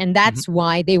 And that's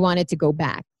why they wanted to go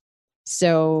back.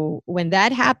 So when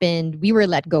that happened, we were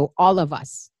let go, all of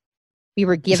us. We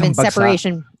were given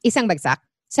separation. Isang bagsak.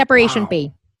 Separation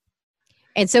pay.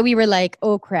 And so we were like,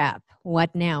 oh crap,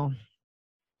 what now?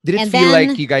 Did it feel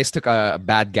like you guys took a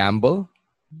bad gamble?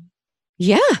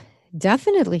 Yeah,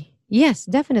 definitely. Yes,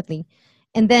 definitely.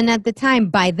 And then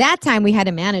by that time, we had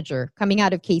a manager. Coming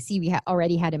out of KC, we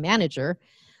already had a manager,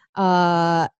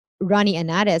 Ronnie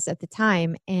Anares at the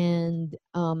time. And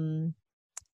but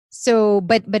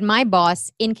my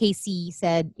boss in KC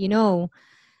said, you know,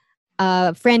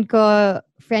 friend ko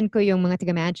yung mga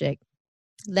Tiga Magic.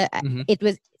 It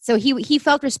was so he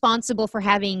felt responsible for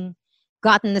having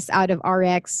gotten us out of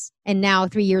RX, and now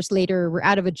 3 years later we're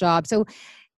out of a job. So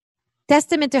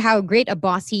testament to how great a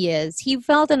boss he is. He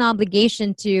felt an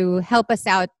obligation to help us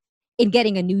out in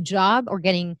getting a new job or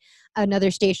getting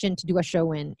another station to do a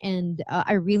show in, and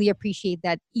I really appreciate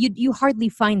that. You hardly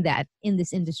find that in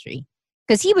this industry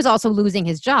because he was also losing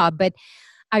his job, but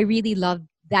I really loved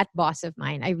that boss of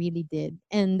mine. I really did.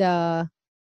 And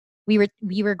we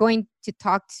were going to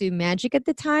talk to Magic at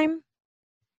the time,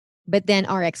 but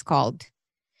then RX called,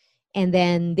 and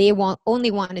then they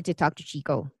only wanted to talk to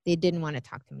Chico. They didn't want to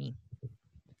talk to me.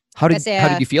 How did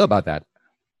you feel about that?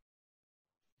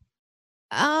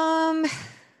 Alam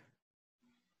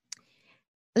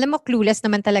mo, clueless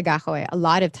naman talaga ako a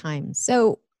lot of times.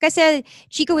 So, kasi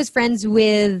Chico was friends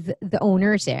with the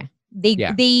owners eh.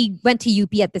 They went to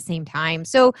UP at the same time.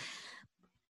 So,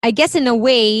 I guess in a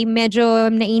way, medyo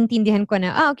naiintindihan ko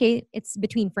na, okay, it's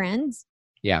between friends.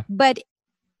 Yeah. But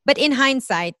in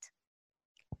hindsight,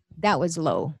 that was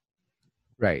low.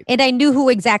 Right. And I knew who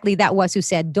exactly that was who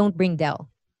said, don't bring Del.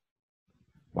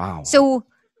 Wow. So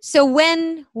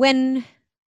when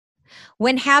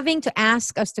having to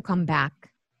ask us to come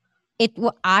back,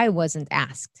 I wasn't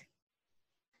asked.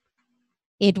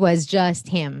 It was just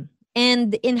him.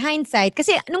 And in hindsight,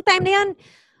 kasi nung time na yan,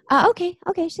 okay,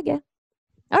 sige.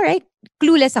 All right,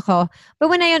 clueless ako. But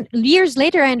when years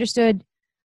later, I understood,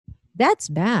 that's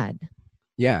bad.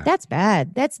 Yeah. That's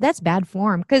bad. That's bad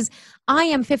form because I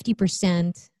am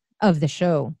 50% of the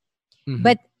show. Mm-hmm.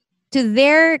 But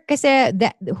to kasi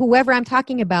whoever I'm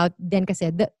talking about, then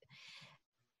kasi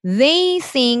they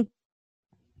think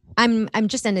I'm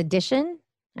just an addition.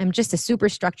 I'm just a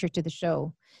superstructure to the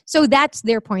show. So that's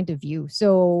their point of view.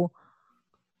 So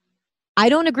I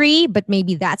don't agree, but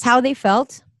maybe that's how they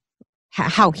felt.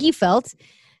 How he felt.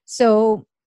 So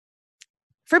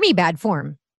for me, bad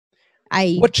form.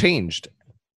 What changed?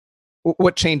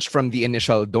 What changed from the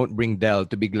initial don't bring Del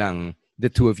to biglang the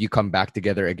two of you come back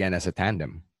together again as a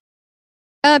tandem?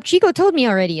 Chico told me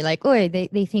already, like, oh,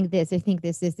 they think this, they think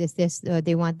this,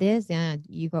 they want this. Yeah,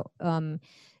 you go.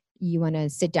 You want to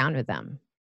sit down with them.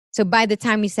 So by the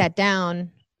time we sat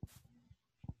down,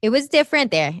 It was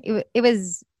different there. It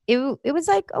was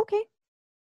like, okay.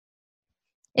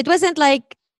 It wasn't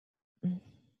like,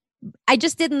 I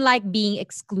just didn't like being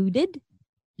excluded.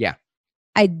 Yeah.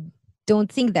 I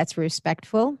don't think that's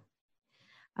respectful.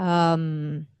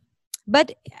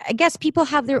 But I guess people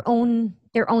have their own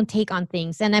take on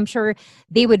things, and I'm sure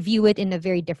they would view it in a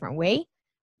very different way.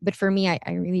 But for me, I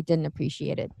really didn't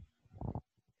appreciate it.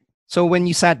 So when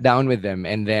you sat down with them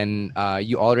and then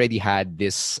you already had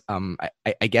this,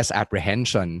 I guess,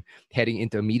 apprehension heading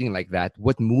into a meeting like that,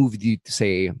 what moved you to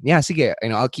say, yeah, sige,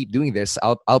 I'll keep doing this.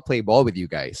 I'll play ball with you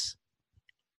guys?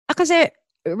 Kasi,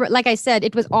 like I said,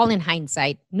 it was all in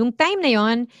hindsight. Nung time na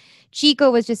yon,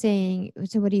 Chico was just saying,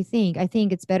 so what do you think? I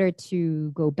think it's better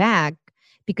to go back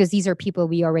because these are people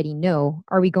we already know.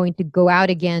 Are we going to go out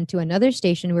again to another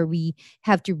station where we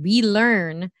have to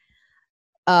relearn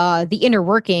the inner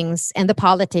workings and the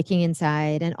politicking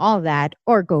inside and all that,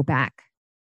 or go back?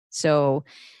 So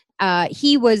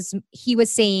he was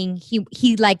saying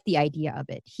he liked the idea of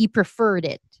it. He preferred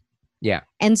it. Yeah.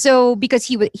 And so because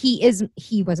he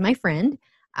was my friend,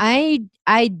 I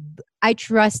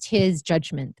trust his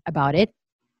judgment about it.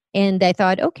 And I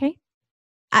thought, okay.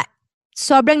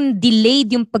 Sobrang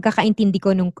delayed yung pagkakaintindi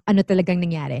ko nung ano talagang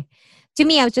nangyari. To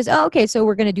me, I was just, okay, so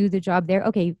we're going to do the job there.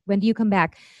 Okay, when do you come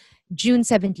back? June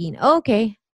 17.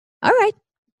 Okay. All right.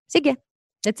 Sige.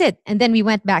 That's it. And then we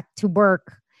went back to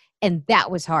work, and that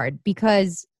was hard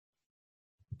because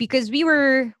we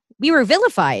were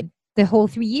vilified the whole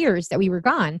 3 years that we were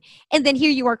gone. And then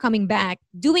here you are coming back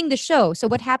doing the show. So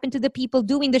what happened to the people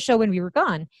doing the show when we were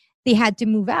gone? They had to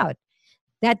move out.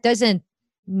 That doesn't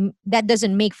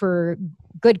make for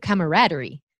good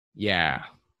camaraderie. Yeah.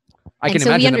 I can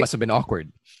imagine that must have been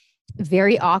awkward.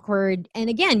 Very awkward. And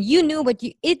again, you knew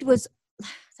it was,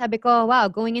 sabi ko, wow,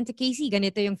 going into KC,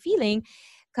 ganito yung feeling.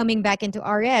 Coming back into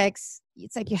RX,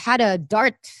 it's like you had a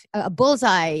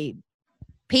bullseye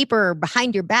paper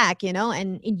behind your back,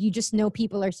 and you just know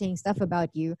people are saying stuff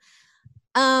about you.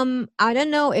 I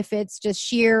don't know if it's just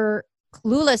sheer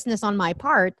cluelessness on my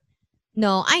part.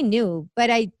 No, I knew, but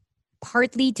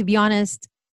partly, to be honest,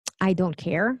 I don't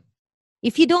care.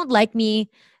 If you don't like me,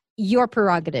 your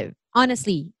prerogative.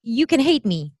 Honestly, you can hate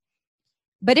me.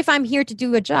 But if I'm here to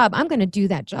do a job, I'm going to do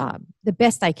that job the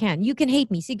best I can. You can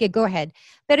hate me. Sige, go ahead.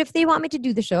 But if they want me to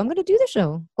do the show, I'm going to do the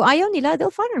show. Kung ayaw nila,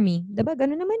 they'll fire me. Diba?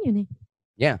 Ganun naman yun eh.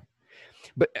 Yeah.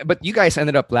 But you guys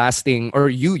ended up lasting, or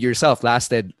you yourself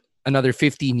lasted another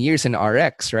 15 years in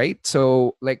RX, right?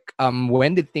 So like,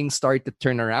 when did things start to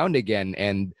turn around again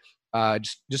and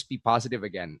just be positive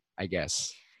again, I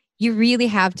guess? You really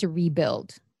have to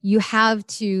rebuild. You have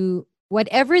to,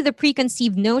 whatever the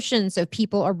preconceived notions of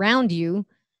people around you,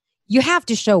 you have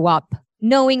to show up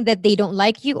knowing that they don't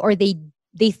like you or they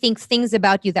think things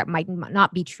about you that might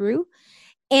not be true,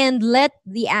 and let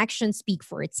the action speak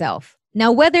for itself.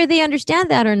 Now, whether they understand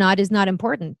that or not is not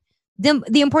important.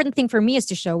 The important thing for me is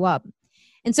to show up.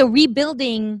 And so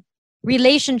rebuilding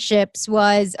relationships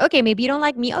was, okay, maybe you don't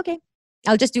like me. Okay,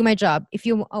 I'll just do my job. If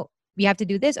we have to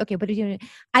do this. Okay, but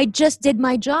I just did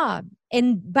my job.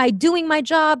 And by doing my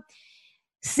job,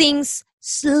 things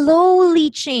slowly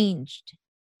changed.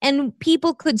 And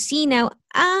people could see now,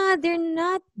 they're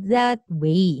not that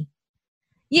way.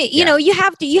 You know, you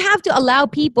have to allow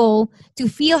people to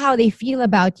feel how they feel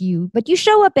about you, but you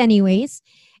show up anyways.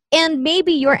 And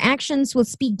maybe your actions will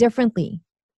speak differently.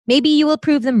 Maybe you will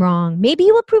prove them wrong. Maybe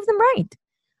you will prove them right.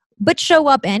 But show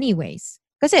up anyways.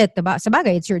 Kasi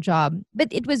sabagay, it's your job.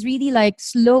 But it was really like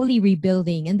slowly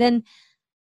rebuilding. And then,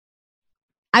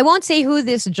 I won't say who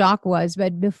this jock was,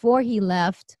 but before he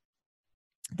left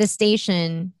the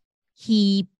station,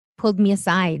 he pulled me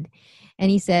aside.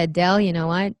 And he said, Del, you know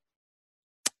what?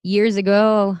 Years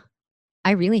ago,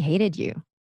 I really hated you.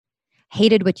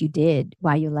 Hated what you did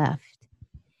while you left.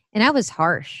 And I was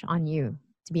harsh on you,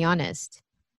 to be honest.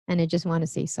 And I just want to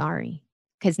say sorry.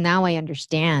 Because now I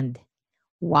understand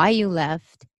why you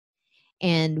left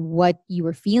and what you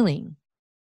were feeling.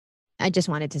 I just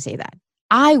wanted to say that.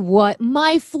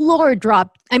 My floor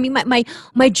dropped. I mean,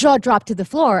 my jaw dropped to the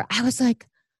floor. I was like,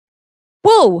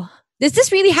 whoa, does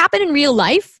this really happen in real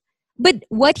life? But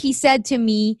what he said to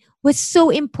me was so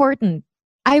important.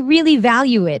 I really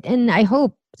value it. And I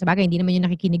hope, sabagay, hindi naman yun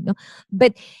nakikinig, no?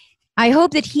 But I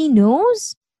hope that he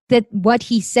knows that what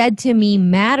he said to me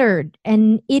mattered,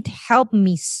 and it helped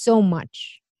me so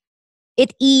much.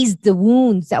 It eased the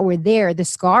wounds that were there, the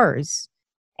scars.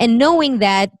 And knowing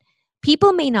that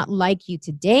people may not like you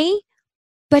today,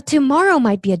 but tomorrow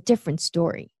might be a different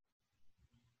story.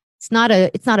 It's not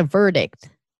a verdict.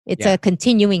 It's a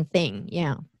continuing thing.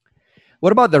 Yeah.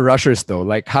 What about the Rushers though?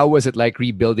 Like, how was it like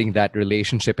rebuilding that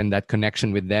relationship and that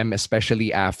connection with them,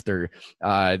 especially after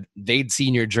they'd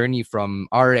seen your journey from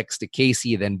RX to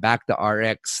KC, then back to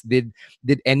RX? Did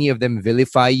any of them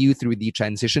vilify you through the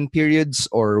transition periods,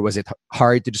 or was it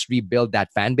hard to just rebuild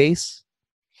that fan base?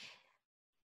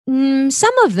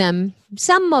 Some of them.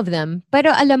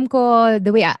 Pero alam ko,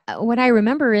 what I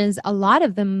remember is a lot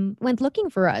of them went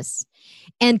looking for us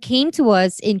and came to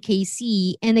us in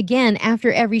KC. And again,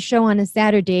 after every show on a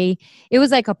Saturday, it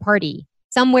was like a party.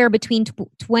 Somewhere between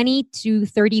 20 to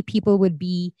 30 people would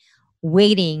be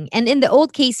waiting. And in the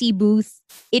old KC booth,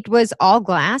 it was all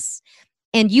glass.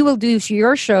 And you will do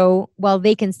your show while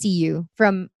they can see you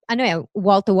from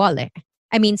wall to wall.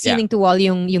 I mean, ceiling to wall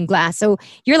yung glass. So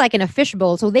you're like in a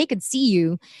fishbowl, so they could see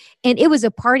you. And it was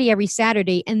a party every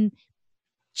Saturday. And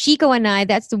Chico and I,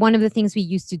 that's one of the things we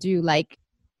used to do. Like,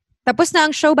 tapos na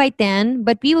ang show by 10,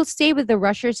 but we will stay with the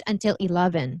Rushers until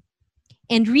 11.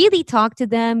 And really talk to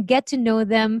them, get to know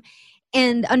them,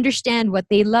 and understand what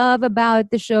they love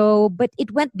about the show. But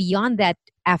it went beyond that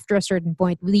after a certain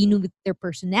point. We knew their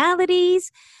personalities,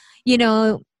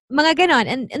 mga ganon.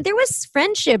 And there was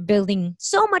friendship building,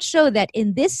 so much so that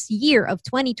in this year of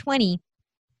 2020,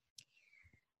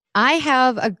 I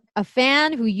have a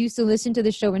fan who used to listen to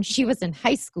the show when she was in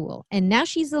high school, and now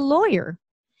she's a lawyer.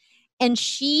 And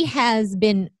she has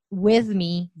been with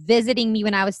me, visiting me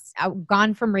when I was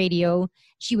gone from radio.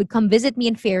 She would come visit me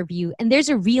in Fairview, and there's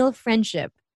a real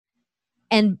friendship.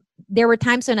 And there were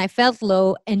times when I felt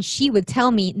low, and she would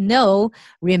tell me, no,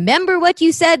 remember what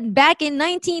you said back in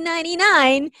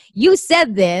 1999? You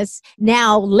said this,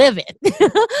 now live it,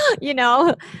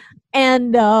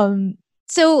 And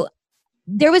so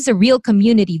there was a real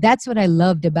community. That's what I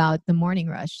loved about the Morning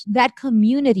Rush. That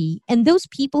community and those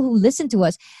people who listened to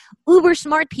us, uber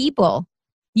smart people.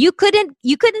 You couldn't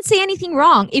say anything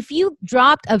wrong. If you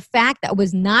dropped a fact that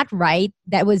was not right,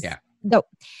 that was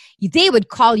they would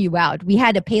call you out. We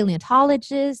had a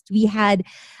paleontologist. We had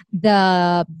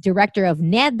the director of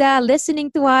NEDA listening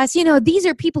to us. These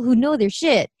are people who know their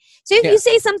shit. So if you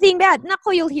say something bad,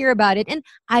 nako, you'll hear about it. And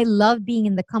I love being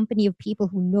in the company of people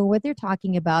who know what they're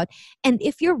talking about. And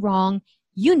if you're wrong,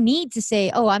 you need to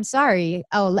say, oh, I'm sorry.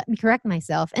 Oh, let me correct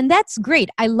myself. And that's great.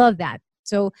 I love that.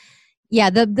 So yeah,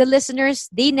 the listeners,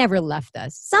 they never left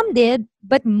us. Some did,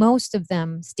 but most of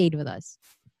them stayed with us.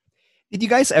 Did you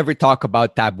guys ever talk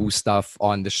about taboo stuff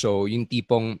on the show? Yung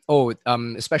tipong,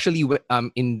 especially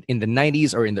in the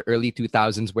 90s or in the early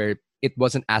 2000s where it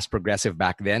wasn't as progressive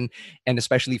back then. And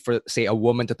especially for, say, a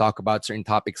woman to talk about certain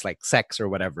topics like sex or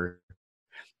whatever.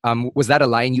 Was that a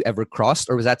line you ever crossed?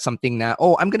 Or was that something that,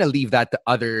 I'm going to leave that to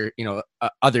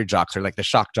other jocks or like the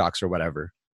shock jocks or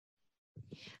whatever?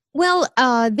 Well,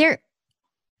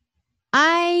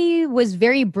 I was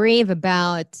very brave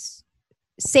about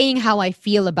saying how I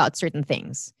feel about certain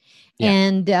things. Yeah.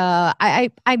 And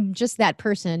I'm just that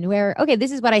person where, okay,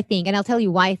 this is what I think. And I'll tell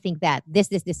you why I think that. This.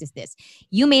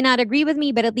 You may not agree with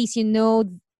me, but at least you know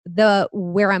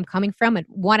where I'm coming from and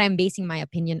what I'm basing my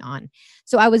opinion on.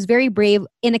 So I was very brave.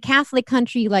 In a Catholic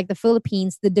country like the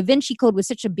Philippines, the Da Vinci Code was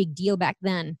such a big deal back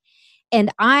then. And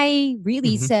I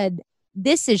really said,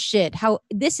 this is shit.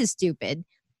 This is stupid.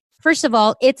 First of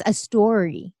all, it's a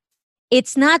story.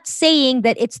 It's not saying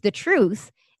that it's the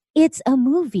truth. It's a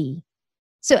movie.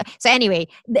 So anyway,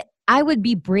 I would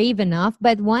be brave enough.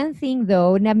 But one thing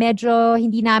though, na medyo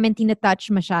hindi namin tinatouch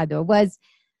masyado was,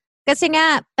 kasi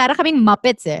nga, para kaming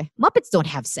Muppets eh. Muppets don't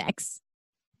have sex.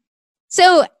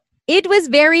 So it was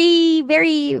very,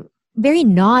 very, very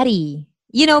naughty.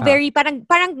 Very parang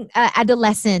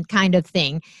adolescent kind of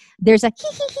thing. There's a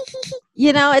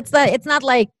it's not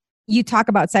like you talk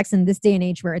about sex in this day and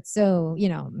age where it's so,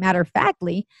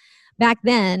 matter-of-factly. Back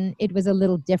then, it was a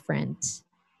little different.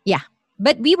 Yeah.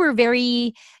 But we were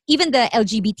even the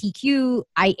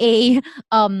LGBTQIA,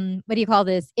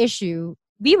 issue,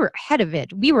 we were ahead of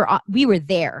it. We were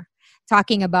there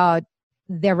talking about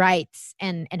their rights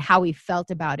and how we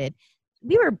felt about it.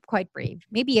 We were quite brave,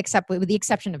 maybe with the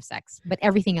exception of sex, but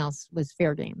everything else was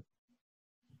fair game.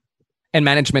 And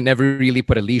management never really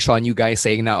put a leash on you guys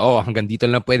saying na, hanggang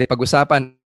dito lang pwede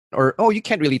pag-usapan. Or, you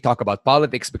can't really talk about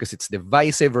politics because it's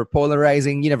divisive or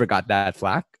polarizing. You never got that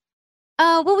flack?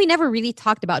 Well, we never really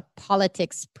talked about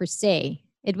politics per se.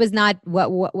 It was not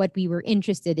what we were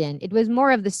interested in. It was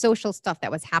more of the social stuff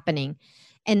that was happening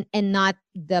and not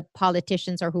the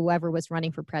politicians or whoever was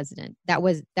running for president. That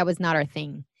was not our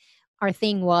thing. Our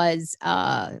thing was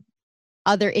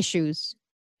other issues.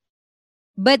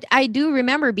 But I do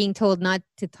remember being told not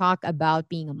to talk about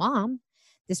being a mom.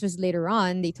 This was later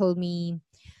on. They told me,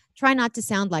 try not to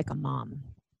sound like a mom.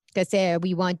 Because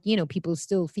we want, people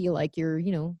still feel like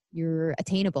you're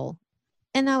attainable.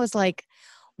 And I was like,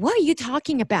 what are you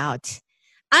talking about?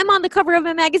 I'm on the cover of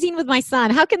a magazine with my son.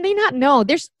 How can they not know?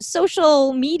 There's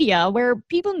social media where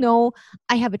people know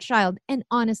I have a child. And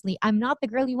honestly, I'm not the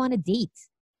girl you want to date.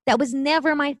 That was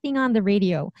never my thing on the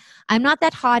radio. I'm not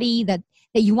that hottie that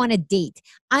you want to date.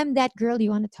 I'm that girl you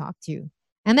want to talk to.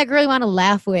 I'm that girl you want to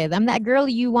laugh with. I'm that girl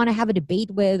you want to have a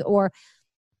debate with or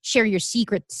share your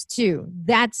secrets to.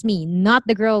 That's me, not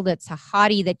the girl that's a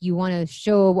hottie that you want to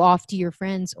show off to your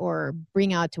friends or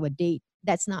bring out to a date.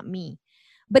 That's not me.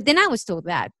 But then I was told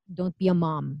that, don't be a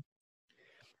mom.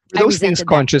 Were those things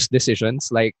conscious decisions,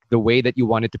 like the way that you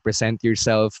wanted to present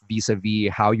yourself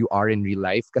vis-a-vis how you are in real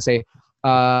life? Kasi,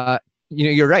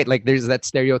 you're right. Like there's that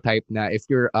stereotype na if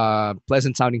you're a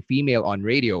pleasant-sounding female on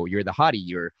radio, you're the hottie,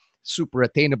 you're super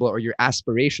attainable or you're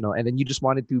aspirational, and then you just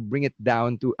wanted to bring it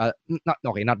down to not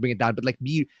bring it down, but like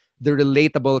be the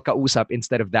relatable kausap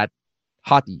instead of that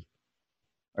hottie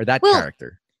or that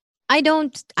character. I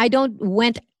don't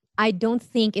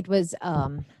think it was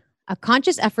a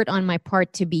conscious effort on my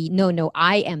part to be no,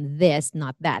 I am this,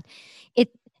 not that.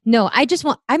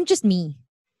 I'm just me.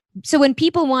 So when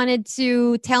people wanted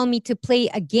to tell me to play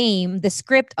a game, the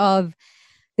script of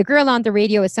the girl on the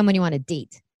radio is someone you want to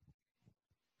date.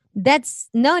 That's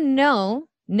no.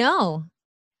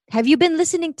 Have you been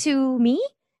listening to me?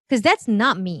 Because that's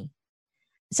not me.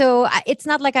 So it's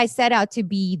not like I set out to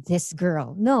be this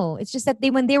girl. No, it's just that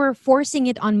when they were forcing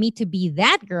it on me to be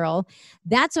that girl,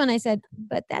 that's when I said,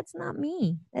 but that's not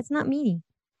me. That's not me.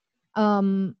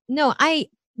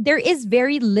 There is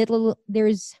very little,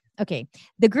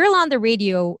 the girl on the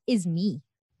radio is me.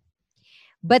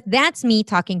 But that's me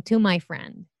talking to my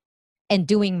friend and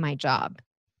doing my job.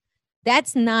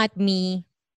 That's not me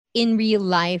in real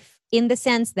life, in the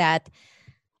sense that,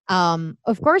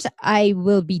 of course, I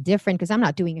will be different because I'm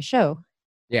not doing a show.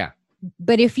 Yeah.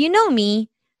 But if you know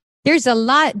me, there's a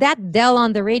lot. That Del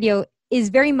on the radio is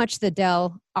very much the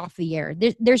Del off the air.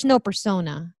 There's no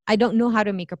persona. I don't know how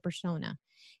to make a persona.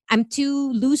 I'm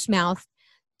too loose-mouthed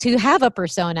to have a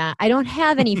persona. I don't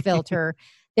have any filter.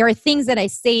 There are things that I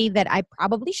say that I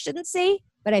probably shouldn't say,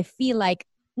 but I feel like,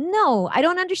 no, I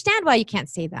don't understand why you can't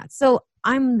say that. So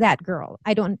I'm that girl.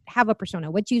 I don't have a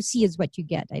persona. What you see is what you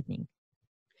get, I think.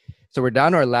 So we're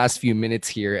down to our last few minutes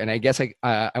here. And I guess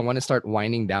I want to start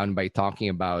winding down by talking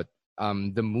about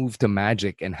the move to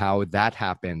Magic and how that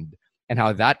happened and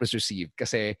how that was received.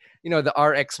 Because, the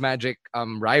RX Magic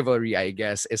rivalry, I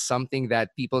guess, is something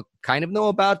that people kind of know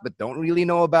about, but don't really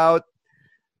know about.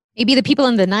 Maybe the people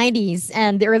in the 90s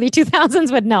and the early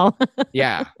 2000s would know.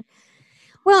 Yeah.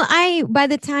 Well, by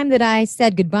the time that I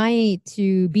said goodbye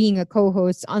to being a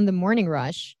co-host on the Morning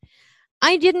Rush,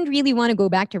 I didn't really want to go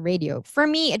back to radio. For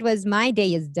me, it was my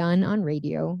day is done on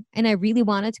radio, and I really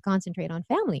wanted to concentrate on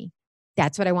family.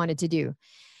 That's what I wanted to do.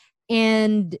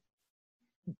 And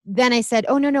then I said,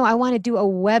 oh, no, I want to do a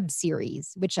web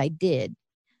series, which I did.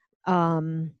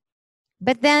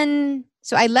 But then,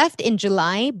 so I left in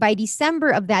July. By December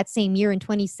of that same year in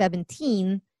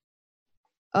 2016,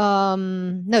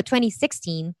 I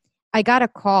got a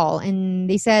call and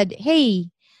they said, hey,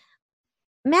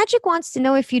 Magic wants to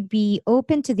know if you'd be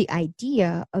open to the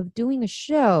idea of doing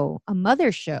a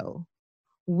mother show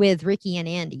with Ricky and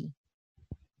Andy.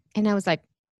 And I was like,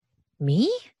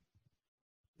 me?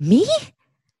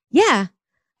 Yeah.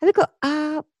 I would go,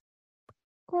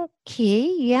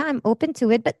 okay, yeah, I'm open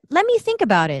to it, but let me think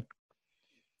about it.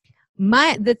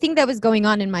 The thing that was going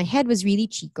on in my head was really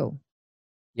Chico.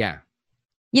 Yeah.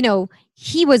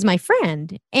 He was my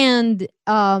friend. And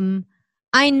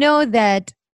I know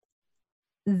that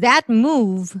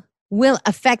move will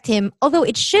affect him, although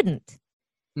it shouldn't.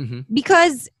 Mm-hmm.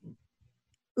 Because,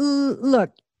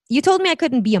 look, you told me I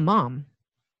couldn't be a mom,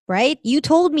 right? You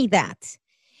told me that.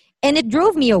 And it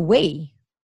drove me away.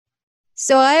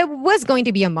 So I was going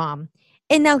to be a mom.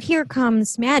 And now here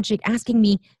comes Magic asking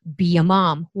me, be a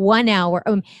mom, 1 hour,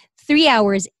 3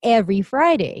 hours every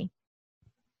Friday.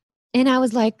 And I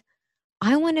was like,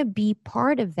 I want to be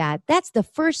part of that. That's the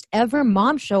first ever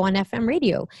mom show on FM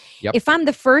radio. Yep. If I'm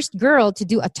the first girl to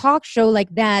do a talk show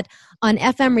like that on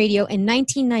FM radio in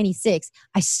 1996,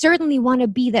 I certainly want to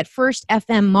be that first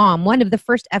FM mom, one of the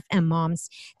first FM moms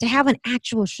to have an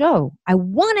actual show. I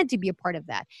wanted to be a part of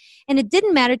that. And it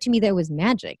didn't matter to me that it was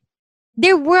Magic.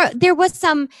 There was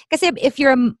some, kasi if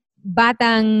you're a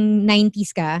batang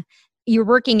 90s ka, you're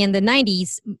working in the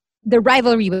 90s, the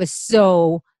rivalry was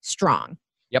so strong.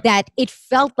 Yep. That it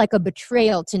felt like a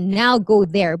betrayal to now go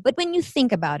there. But when you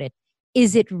think about it,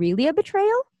 is it really a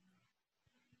betrayal?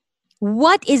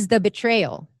 What is the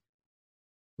betrayal?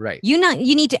 Right. You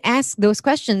need to ask those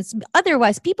questions.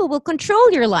 Otherwise, people will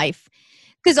control your life.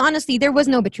 Because honestly, there was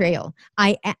no betrayal.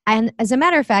 And as a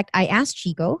matter of fact, I asked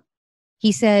Chico.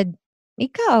 He said,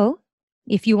 "Ikaw,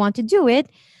 if you want to do it,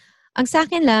 ang sa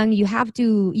akin lang, you have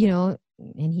to,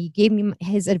 and he gave me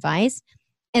his advice.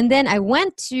 And then I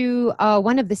went to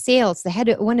one of the sales,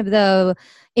 one of the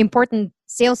important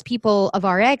salespeople of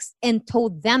RX, and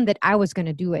told them that I was going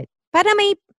to do it.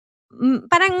 Parang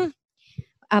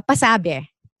pasabi.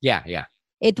 Yeah.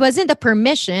 It wasn't a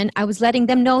permission. I was letting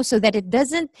them know so that it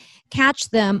doesn't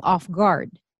catch them off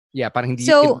guard. Yeah, parang it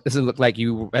doesn't look like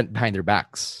you went behind their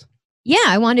backs. Yeah,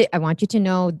 I want you to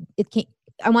know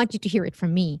I want you to hear it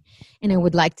from me, and I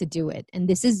would like to do it. And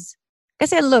this is, I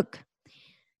said, look,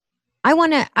 I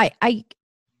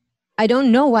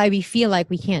don't know why we feel like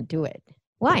we can't do it.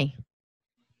 Why?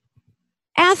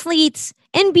 Athletes,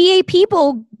 NBA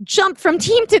people jump from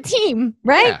team to team,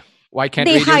 right? Yeah. Why can't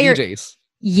radio DJs?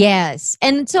 Yes.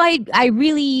 And so I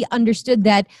really understood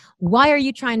that. Why are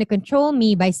you trying to control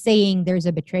me by saying there's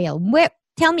a betrayal?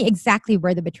 Tell me exactly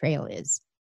where the betrayal is.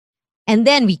 And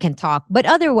then we can talk. But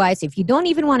otherwise, if you don't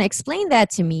even want to explain that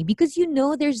to me, because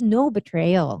there's no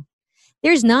betrayal.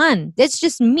 There's none. It's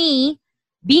just me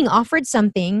being offered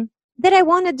something that I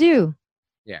want to do.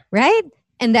 Yeah. Right?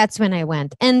 And that's when I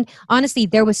went. And honestly,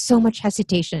 there was so much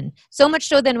hesitation. So much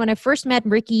so that when I first met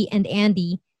Ricky and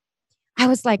Andy, I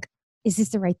was like, is this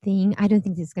the right thing? I don't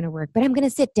think this is going to work, but I'm going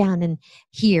to sit down and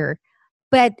hear.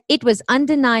 But it was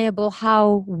undeniable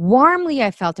how warmly I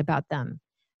felt about them.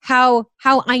 How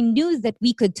I knew that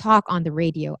we could talk on the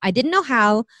radio. I didn't know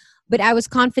how, but I was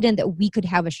confident that we could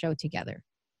have a show together.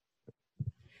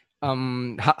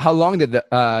 How long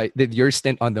did your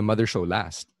stint on the Mother Show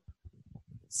last?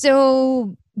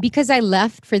 So because I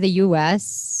left for the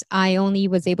US, I only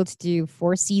was able to do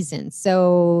 4 seasons.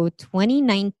 So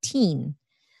 2019,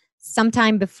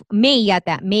 sometime before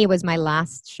May was my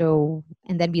last show,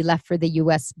 and then we left for the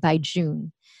US by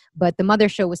June. But the Mother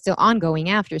Show was still ongoing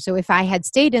after. So if I had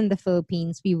stayed in the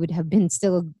Philippines, we would have been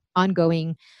still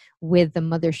ongoing with the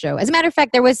Mother Show. As a matter of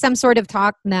fact, there was some sort of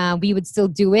talk now we would still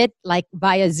do it like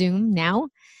via Zoom now.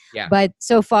 Yeah. But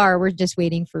so far, we're just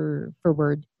waiting for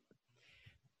word.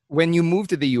 When you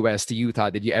moved to the US, to Utah,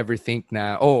 did you ever think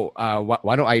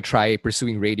why don't I try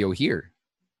pursuing radio here?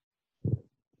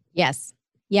 Yes,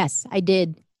 I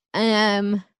did.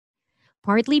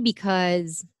 Partly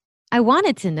because I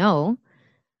wanted to know,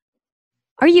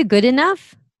 are you good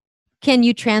enough? Can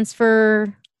you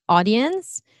transfer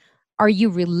audience? Are you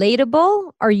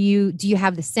relatable? Do you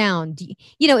have the sound?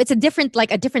 It's a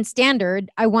different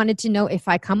standard. I wanted to know if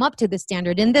I come up to the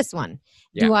standard in this one.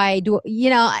 Yeah.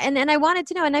 And I wanted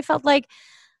to know, and I felt like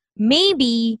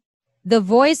maybe the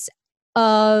voice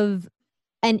of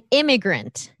an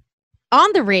immigrant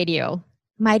on the radio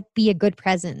might be a good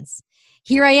presence.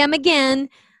 Here I am again,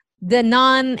 the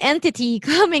non-entity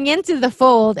coming into the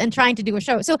fold and trying to do a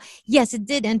show. So yes, it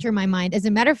did enter my mind. As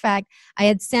a matter of fact, I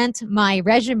had sent my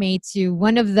resume to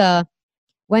one of the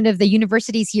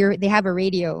universities here. They have a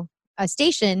radio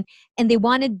station, and they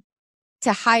wanted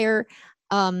to hire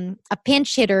a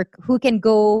pinch hitter who can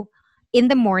go in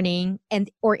the morning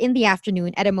or in the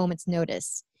afternoon at a moment's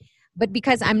notice. But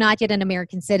because I'm not yet an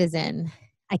American citizen,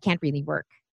 I can't really work.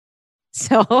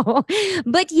 So,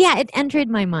 but yeah, it entered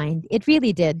my mind. It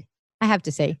really did, I have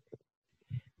to say.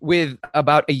 With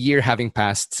about a year having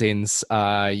passed since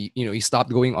you stopped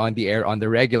going on the air on the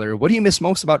regular, what do you miss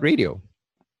most about radio?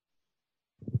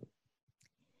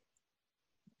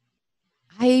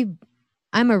 I'm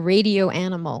a radio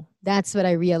animal. That's what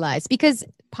I realized, because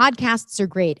podcasts are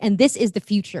great and this is the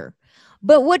future.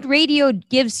 But what radio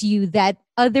gives you that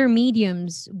other media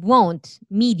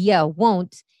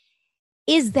won't,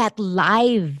 is that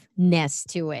liveness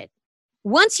to it.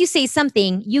 Once you say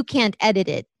something, you can't edit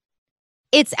it.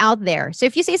 It's out there. So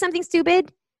if you say something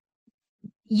stupid,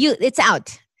 it's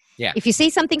out. Yeah. If you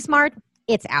say something smart,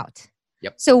 it's out.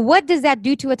 Yep. So what does that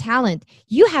do to a talent?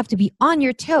 You have to be on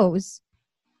your toes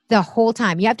the whole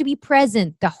time. You have to be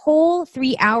present the whole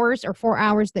 3 hours or 4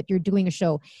 hours that you're doing a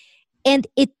show. And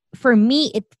for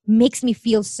me, it makes me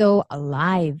feel so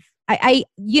alive. I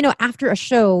after a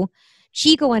show,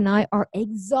 Chico and I are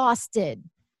exhausted.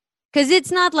 Because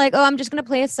it's not like, I'm just going to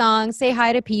play a song, say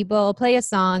hi to people, play a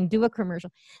song, do a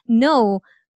commercial. No,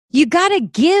 you got to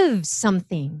give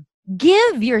something.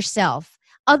 Give yourself.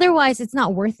 Otherwise, it's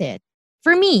not worth it.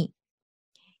 For me,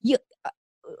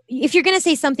 if you're going to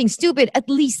say something stupid, at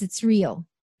least it's real.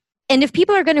 And if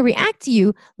people are going to react to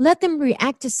you, let them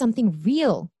react to something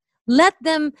real. Let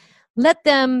them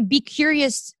be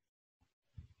curious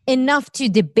enough to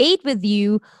debate with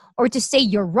you or to say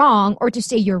you're wrong or to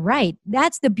say you're right.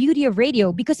 That's the beauty of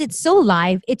radio because it's so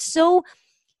live, it's so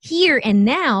here and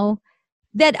now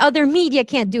that other media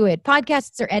can't do it.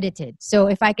 Podcasts are edited. So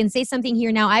if I can say something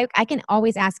here now, I can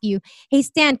always ask you, hey,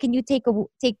 Stan, can you take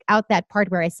out that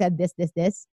part where I said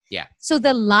this? Yeah. So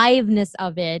the liveness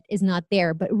of it is not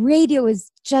there. But radio is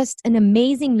just an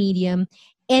amazing medium,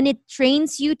 and it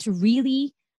trains you to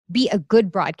really be a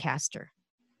good broadcaster.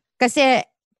 Kasi,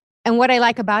 and what I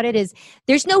like about it is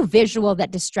there's no visual that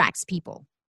distracts people.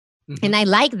 Mm-hmm. And I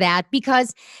like that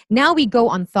because now we go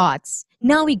on thoughts.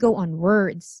 Now we go on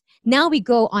words. Now we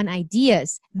go on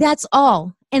ideas. That's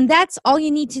all. And that's all you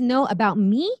need to know about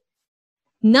me.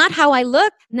 Not how I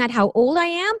look, not how old I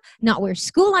am, not where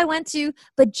school I went to,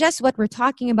 but just what we're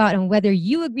talking about and whether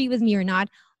you agree with me or not,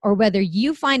 or whether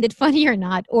you find it funny or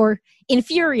not, or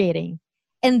infuriating.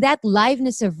 And that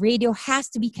liveness of radio has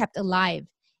to be kept alive.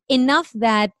 Enough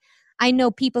that I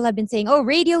know people have been saying, oh,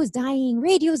 radio's dying.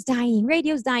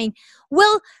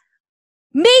 Well,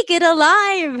 make it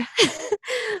alive.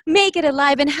 Make it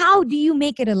alive. And how do you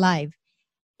make it alive?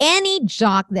 Any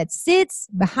jock that sits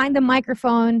behind the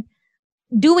microphone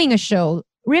doing a show,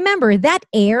 remember that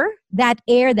air,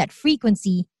 that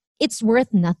frequency, it's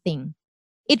worth nothing.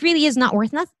 It really is not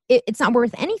worth nothing. It's not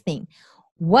worth anything.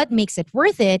 What makes it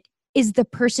worth it is the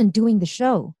person doing the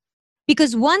show.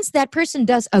 Because once that person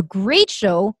does a great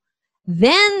show,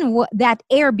 then that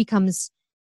air becomes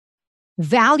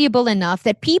valuable enough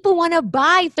that people want to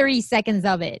buy 30 seconds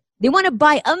of it. They want to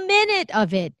buy a minute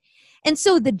of it. And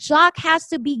so the jock has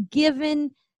to be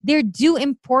given their due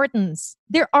importance,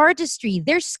 their artistry,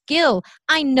 their skill.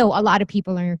 I know a lot of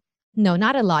people are, no,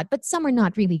 not a lot, but some are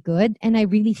not really good. And I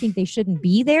really think they shouldn't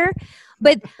be there.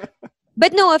 But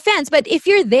no offense. But if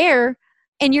you're there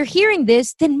and you're hearing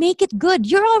this, then make it good.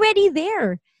 You're already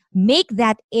there. Make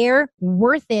that air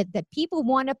worth it, that people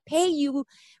want to pay you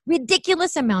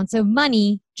ridiculous amounts of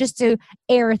money just to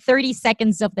air 30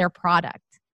 seconds of their product.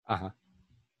 Uh-huh.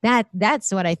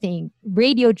 That's what I think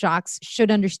radio jocks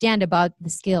should understand about the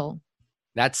skill.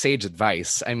 That's sage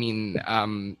advice. I mean,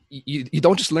 you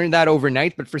don't just learn that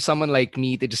overnight, but for someone like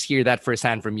me to just hear that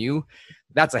firsthand from you,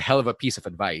 that's a hell of a piece of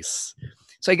advice.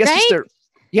 So I guess right?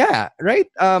 Yeah, right?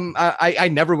 I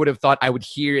never would have thought I would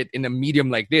hear it in a medium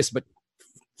like this, but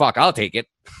fuck, I'll take it.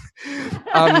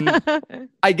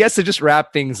 I guess to just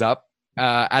wrap things up,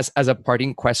 as a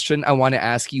parting question, I want to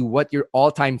ask you what your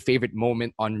all-time favorite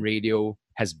moment on radio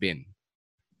has been.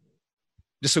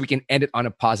 Just so we can end it on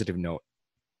a positive note.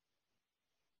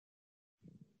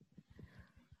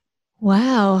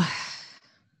 Wow.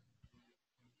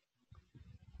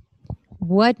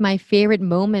 What my favorite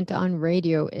moment on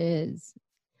radio is.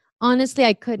 Honestly,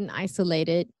 I couldn't isolate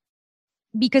it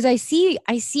because I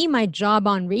see my job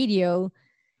on radio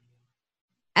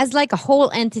as like a whole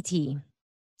entity.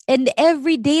 And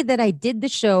every day that I did the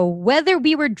show, whether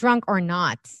we were drunk or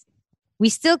not, we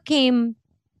still came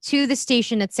to the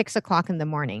station at 6 o'clock in the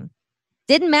morning.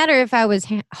 Didn't matter if I was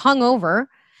hungover.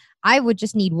 I would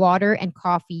just need water and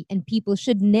coffee, and people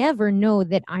should never know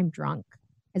that I'm drunk.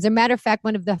 As a matter of fact,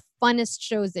 one of the funnest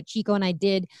shows that Chico and I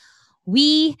did,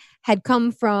 we had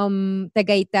come from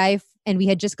Tagaytay and we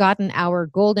had just gotten our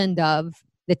Golden Dove,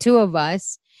 the two of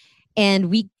us,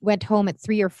 and we went home at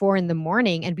 3 or 4 in the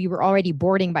morning and we were already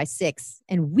boarding by 6.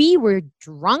 And we were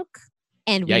drunk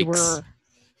and Yikes. We were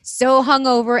so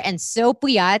hungover and so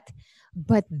puyat,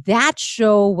 but that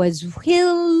show was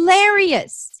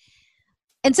hilarious.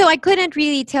 And so I couldn't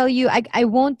really tell you, I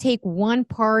won't take one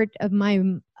part of my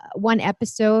one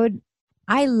episode.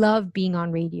 I love being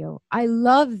on radio. I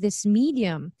love this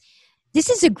medium.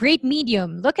 This is a great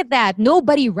medium. Look at that.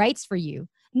 Nobody writes for you.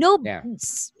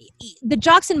 The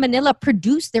jocks in Manila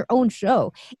produce their own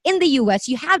show. In the US,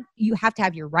 you have to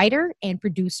have your writer and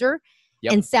producer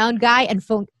and sound guy and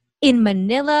phone. In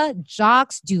Manila,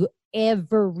 jocks do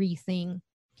everything.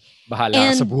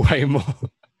 Bahala sa buhay mo.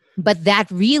 But that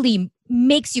really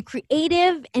makes you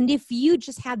creative. And if you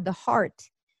just had the heart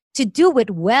to do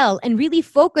it well and really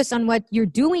focus on what you're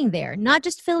doing there, not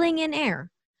just filling in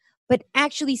air, but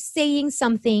actually saying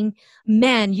something,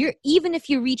 man, even if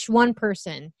you reach one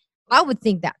person, I would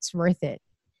think that's worth it.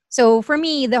 So for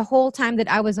me, the whole time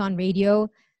that I was on radio,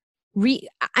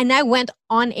 and I went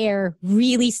on air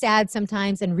really sad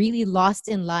sometimes and really lost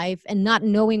in life and not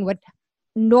knowing what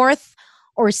north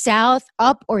or south,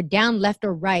 up or down, left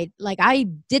or right. Like I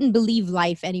didn't believe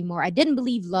life anymore. I didn't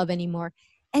believe love anymore.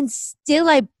 And still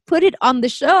I put it on the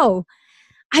show.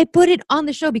 I put it on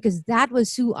the show because that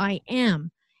was who I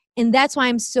am. And that's why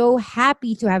I'm so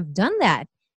happy to have done that.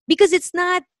 Because it's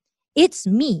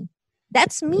me.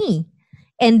 That's me.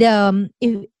 And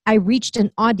if I reached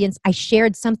an audience, I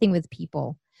shared something with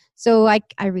people. So I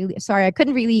really, sorry, I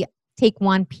couldn't really take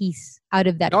one piece out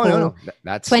of that whole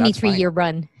That's 23-year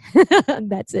run.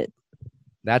 That's it.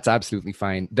 That's absolutely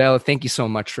fine. Del, thank you so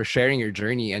much for sharing your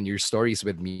journey and your stories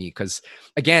with me. Because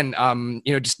again,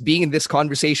 just being in this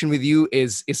conversation with you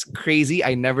is crazy.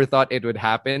 I never thought it would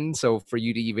happen. So for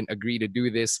you to even agree to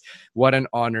do this, what an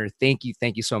honor. Thank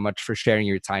you so much for sharing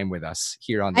your time with us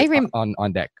here on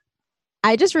on deck.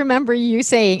 I just remember you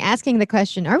asking the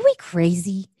question, "Are we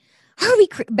crazy? Are we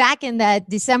back in that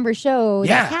December show,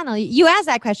 that panel? You asked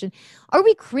that question. Are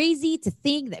we crazy to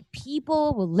think that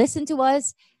people will listen to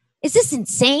us? Is this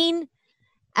insane?"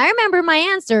 I remember my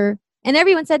answer, and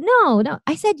everyone said, no.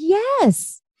 I said,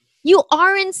 yes. You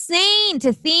are insane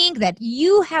to think that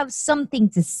you have something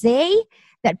to say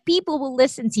that people will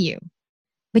listen to you.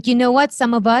 But you know what?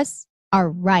 Some of us are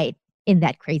right in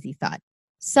that crazy thought.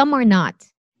 Some are not.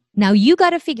 Now you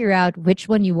got to figure out which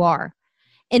one you are.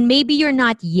 And maybe you're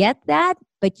not yet that,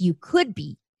 but you could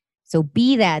be. So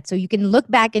be that. So you can look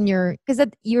back in because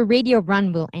your radio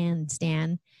run will end,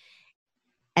 Stan.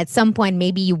 At some point,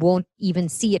 maybe you won't even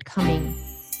see it coming.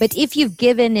 But if you've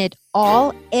given it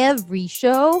all, every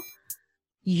show,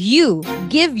 you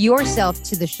give yourself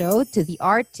to the show, to the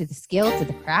art, to the skill, to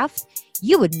the craft,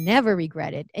 you would never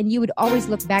regret it. And you would always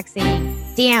look back saying,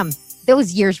 damn,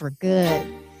 those years were good.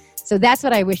 So that's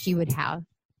what I wish you would have.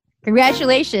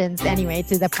 Congratulations, anyway,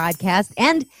 to the podcast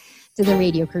and to the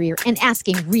radio career and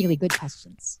asking really good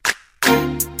questions.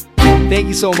 Thank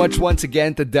you so much once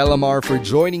again to Delamar for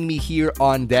joining me here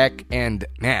on deck. And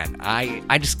man,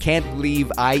 I just can't believe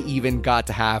I even got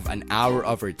to have an hour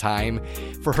of her time.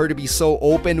 For her to be so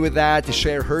open with that, to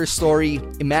share her story.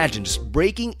 Imagine just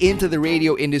breaking into the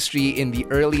radio industry in the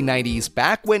early 90s,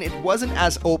 back when it wasn't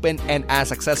as open and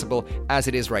as accessible as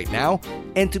it is right now.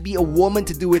 And to be a woman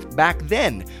to do it back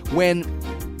then, when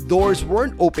doors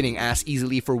weren't opening as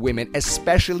easily for women,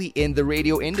 especially in the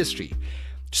radio industry.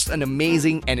 Just an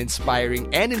amazing and inspiring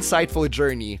and insightful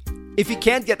journey. If you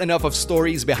can't get enough of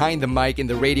stories behind the mic in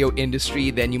the radio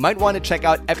industry, then you might want to check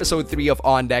out episode 3 of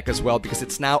On Deck as well, because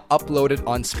it's now uploaded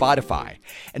on Spotify.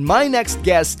 And my next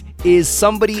guest is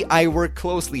somebody I work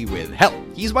closely with. Hell,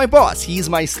 he's my boss. He's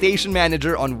my station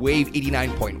manager on Wave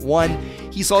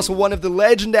 89.1. He's also one of the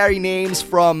legendary names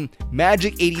from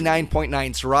Magic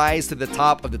 89.9's rise to the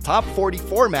top of the top 40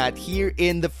 format here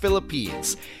in the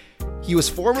Philippines. He was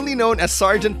formerly known as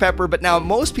Sergeant Pepper, but now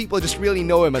most people just really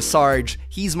know him as Sarge.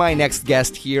 He's my next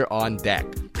guest here on deck.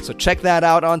 So check that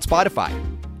out on Spotify.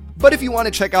 But if you want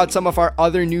to check out some of our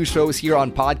other new shows here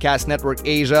on Podcast Network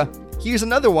Asia, here's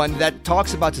another one that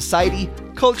talks about society,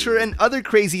 culture, and other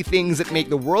crazy things that make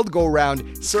the world go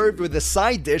round, served with a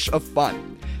side dish of fun.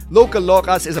 Local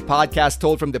Locas is a podcast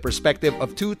told from the perspective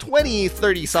of two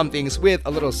 20-30-somethings with a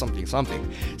little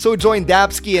something-something. So join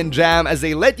Dapsky and Jam as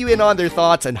they let you in on their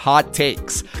thoughts and hot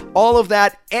takes. All of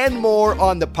that and more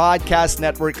on the Podcast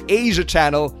Network Asia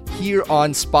channel here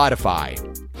on Spotify.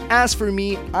 As for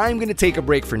me, I'm going to take a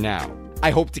break for now.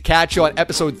 I hope to catch you on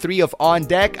episode 3 of On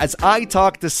Deck as I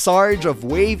talk to Sarge of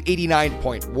Wave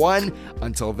 89.1.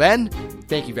 Until then,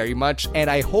 thank you very much, and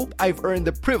I hope I've earned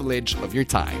the privilege of your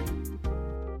time.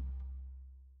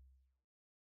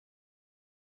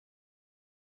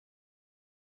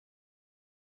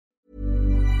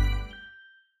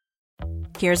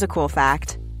 Here's a cool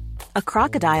fact. A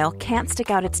crocodile can't stick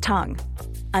out its tongue.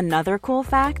 Another cool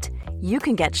fact, you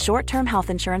can get short-term health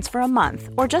insurance for a month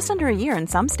or just under a year in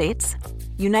some states.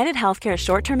 United Healthcare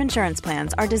short-term insurance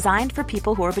plans are designed for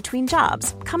people who are between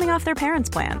jobs, coming off their parents'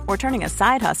 plan, or turning a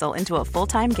side hustle into a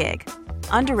full-time gig.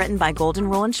 Underwritten by Golden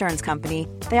Rule Insurance Company,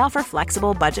 they offer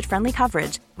flexible, budget-friendly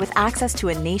coverage with access to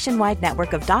a nationwide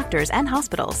network of doctors and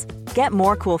hospitals. Get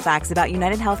more cool facts about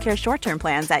United Healthcare short-term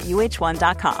plans at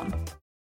uh1.com.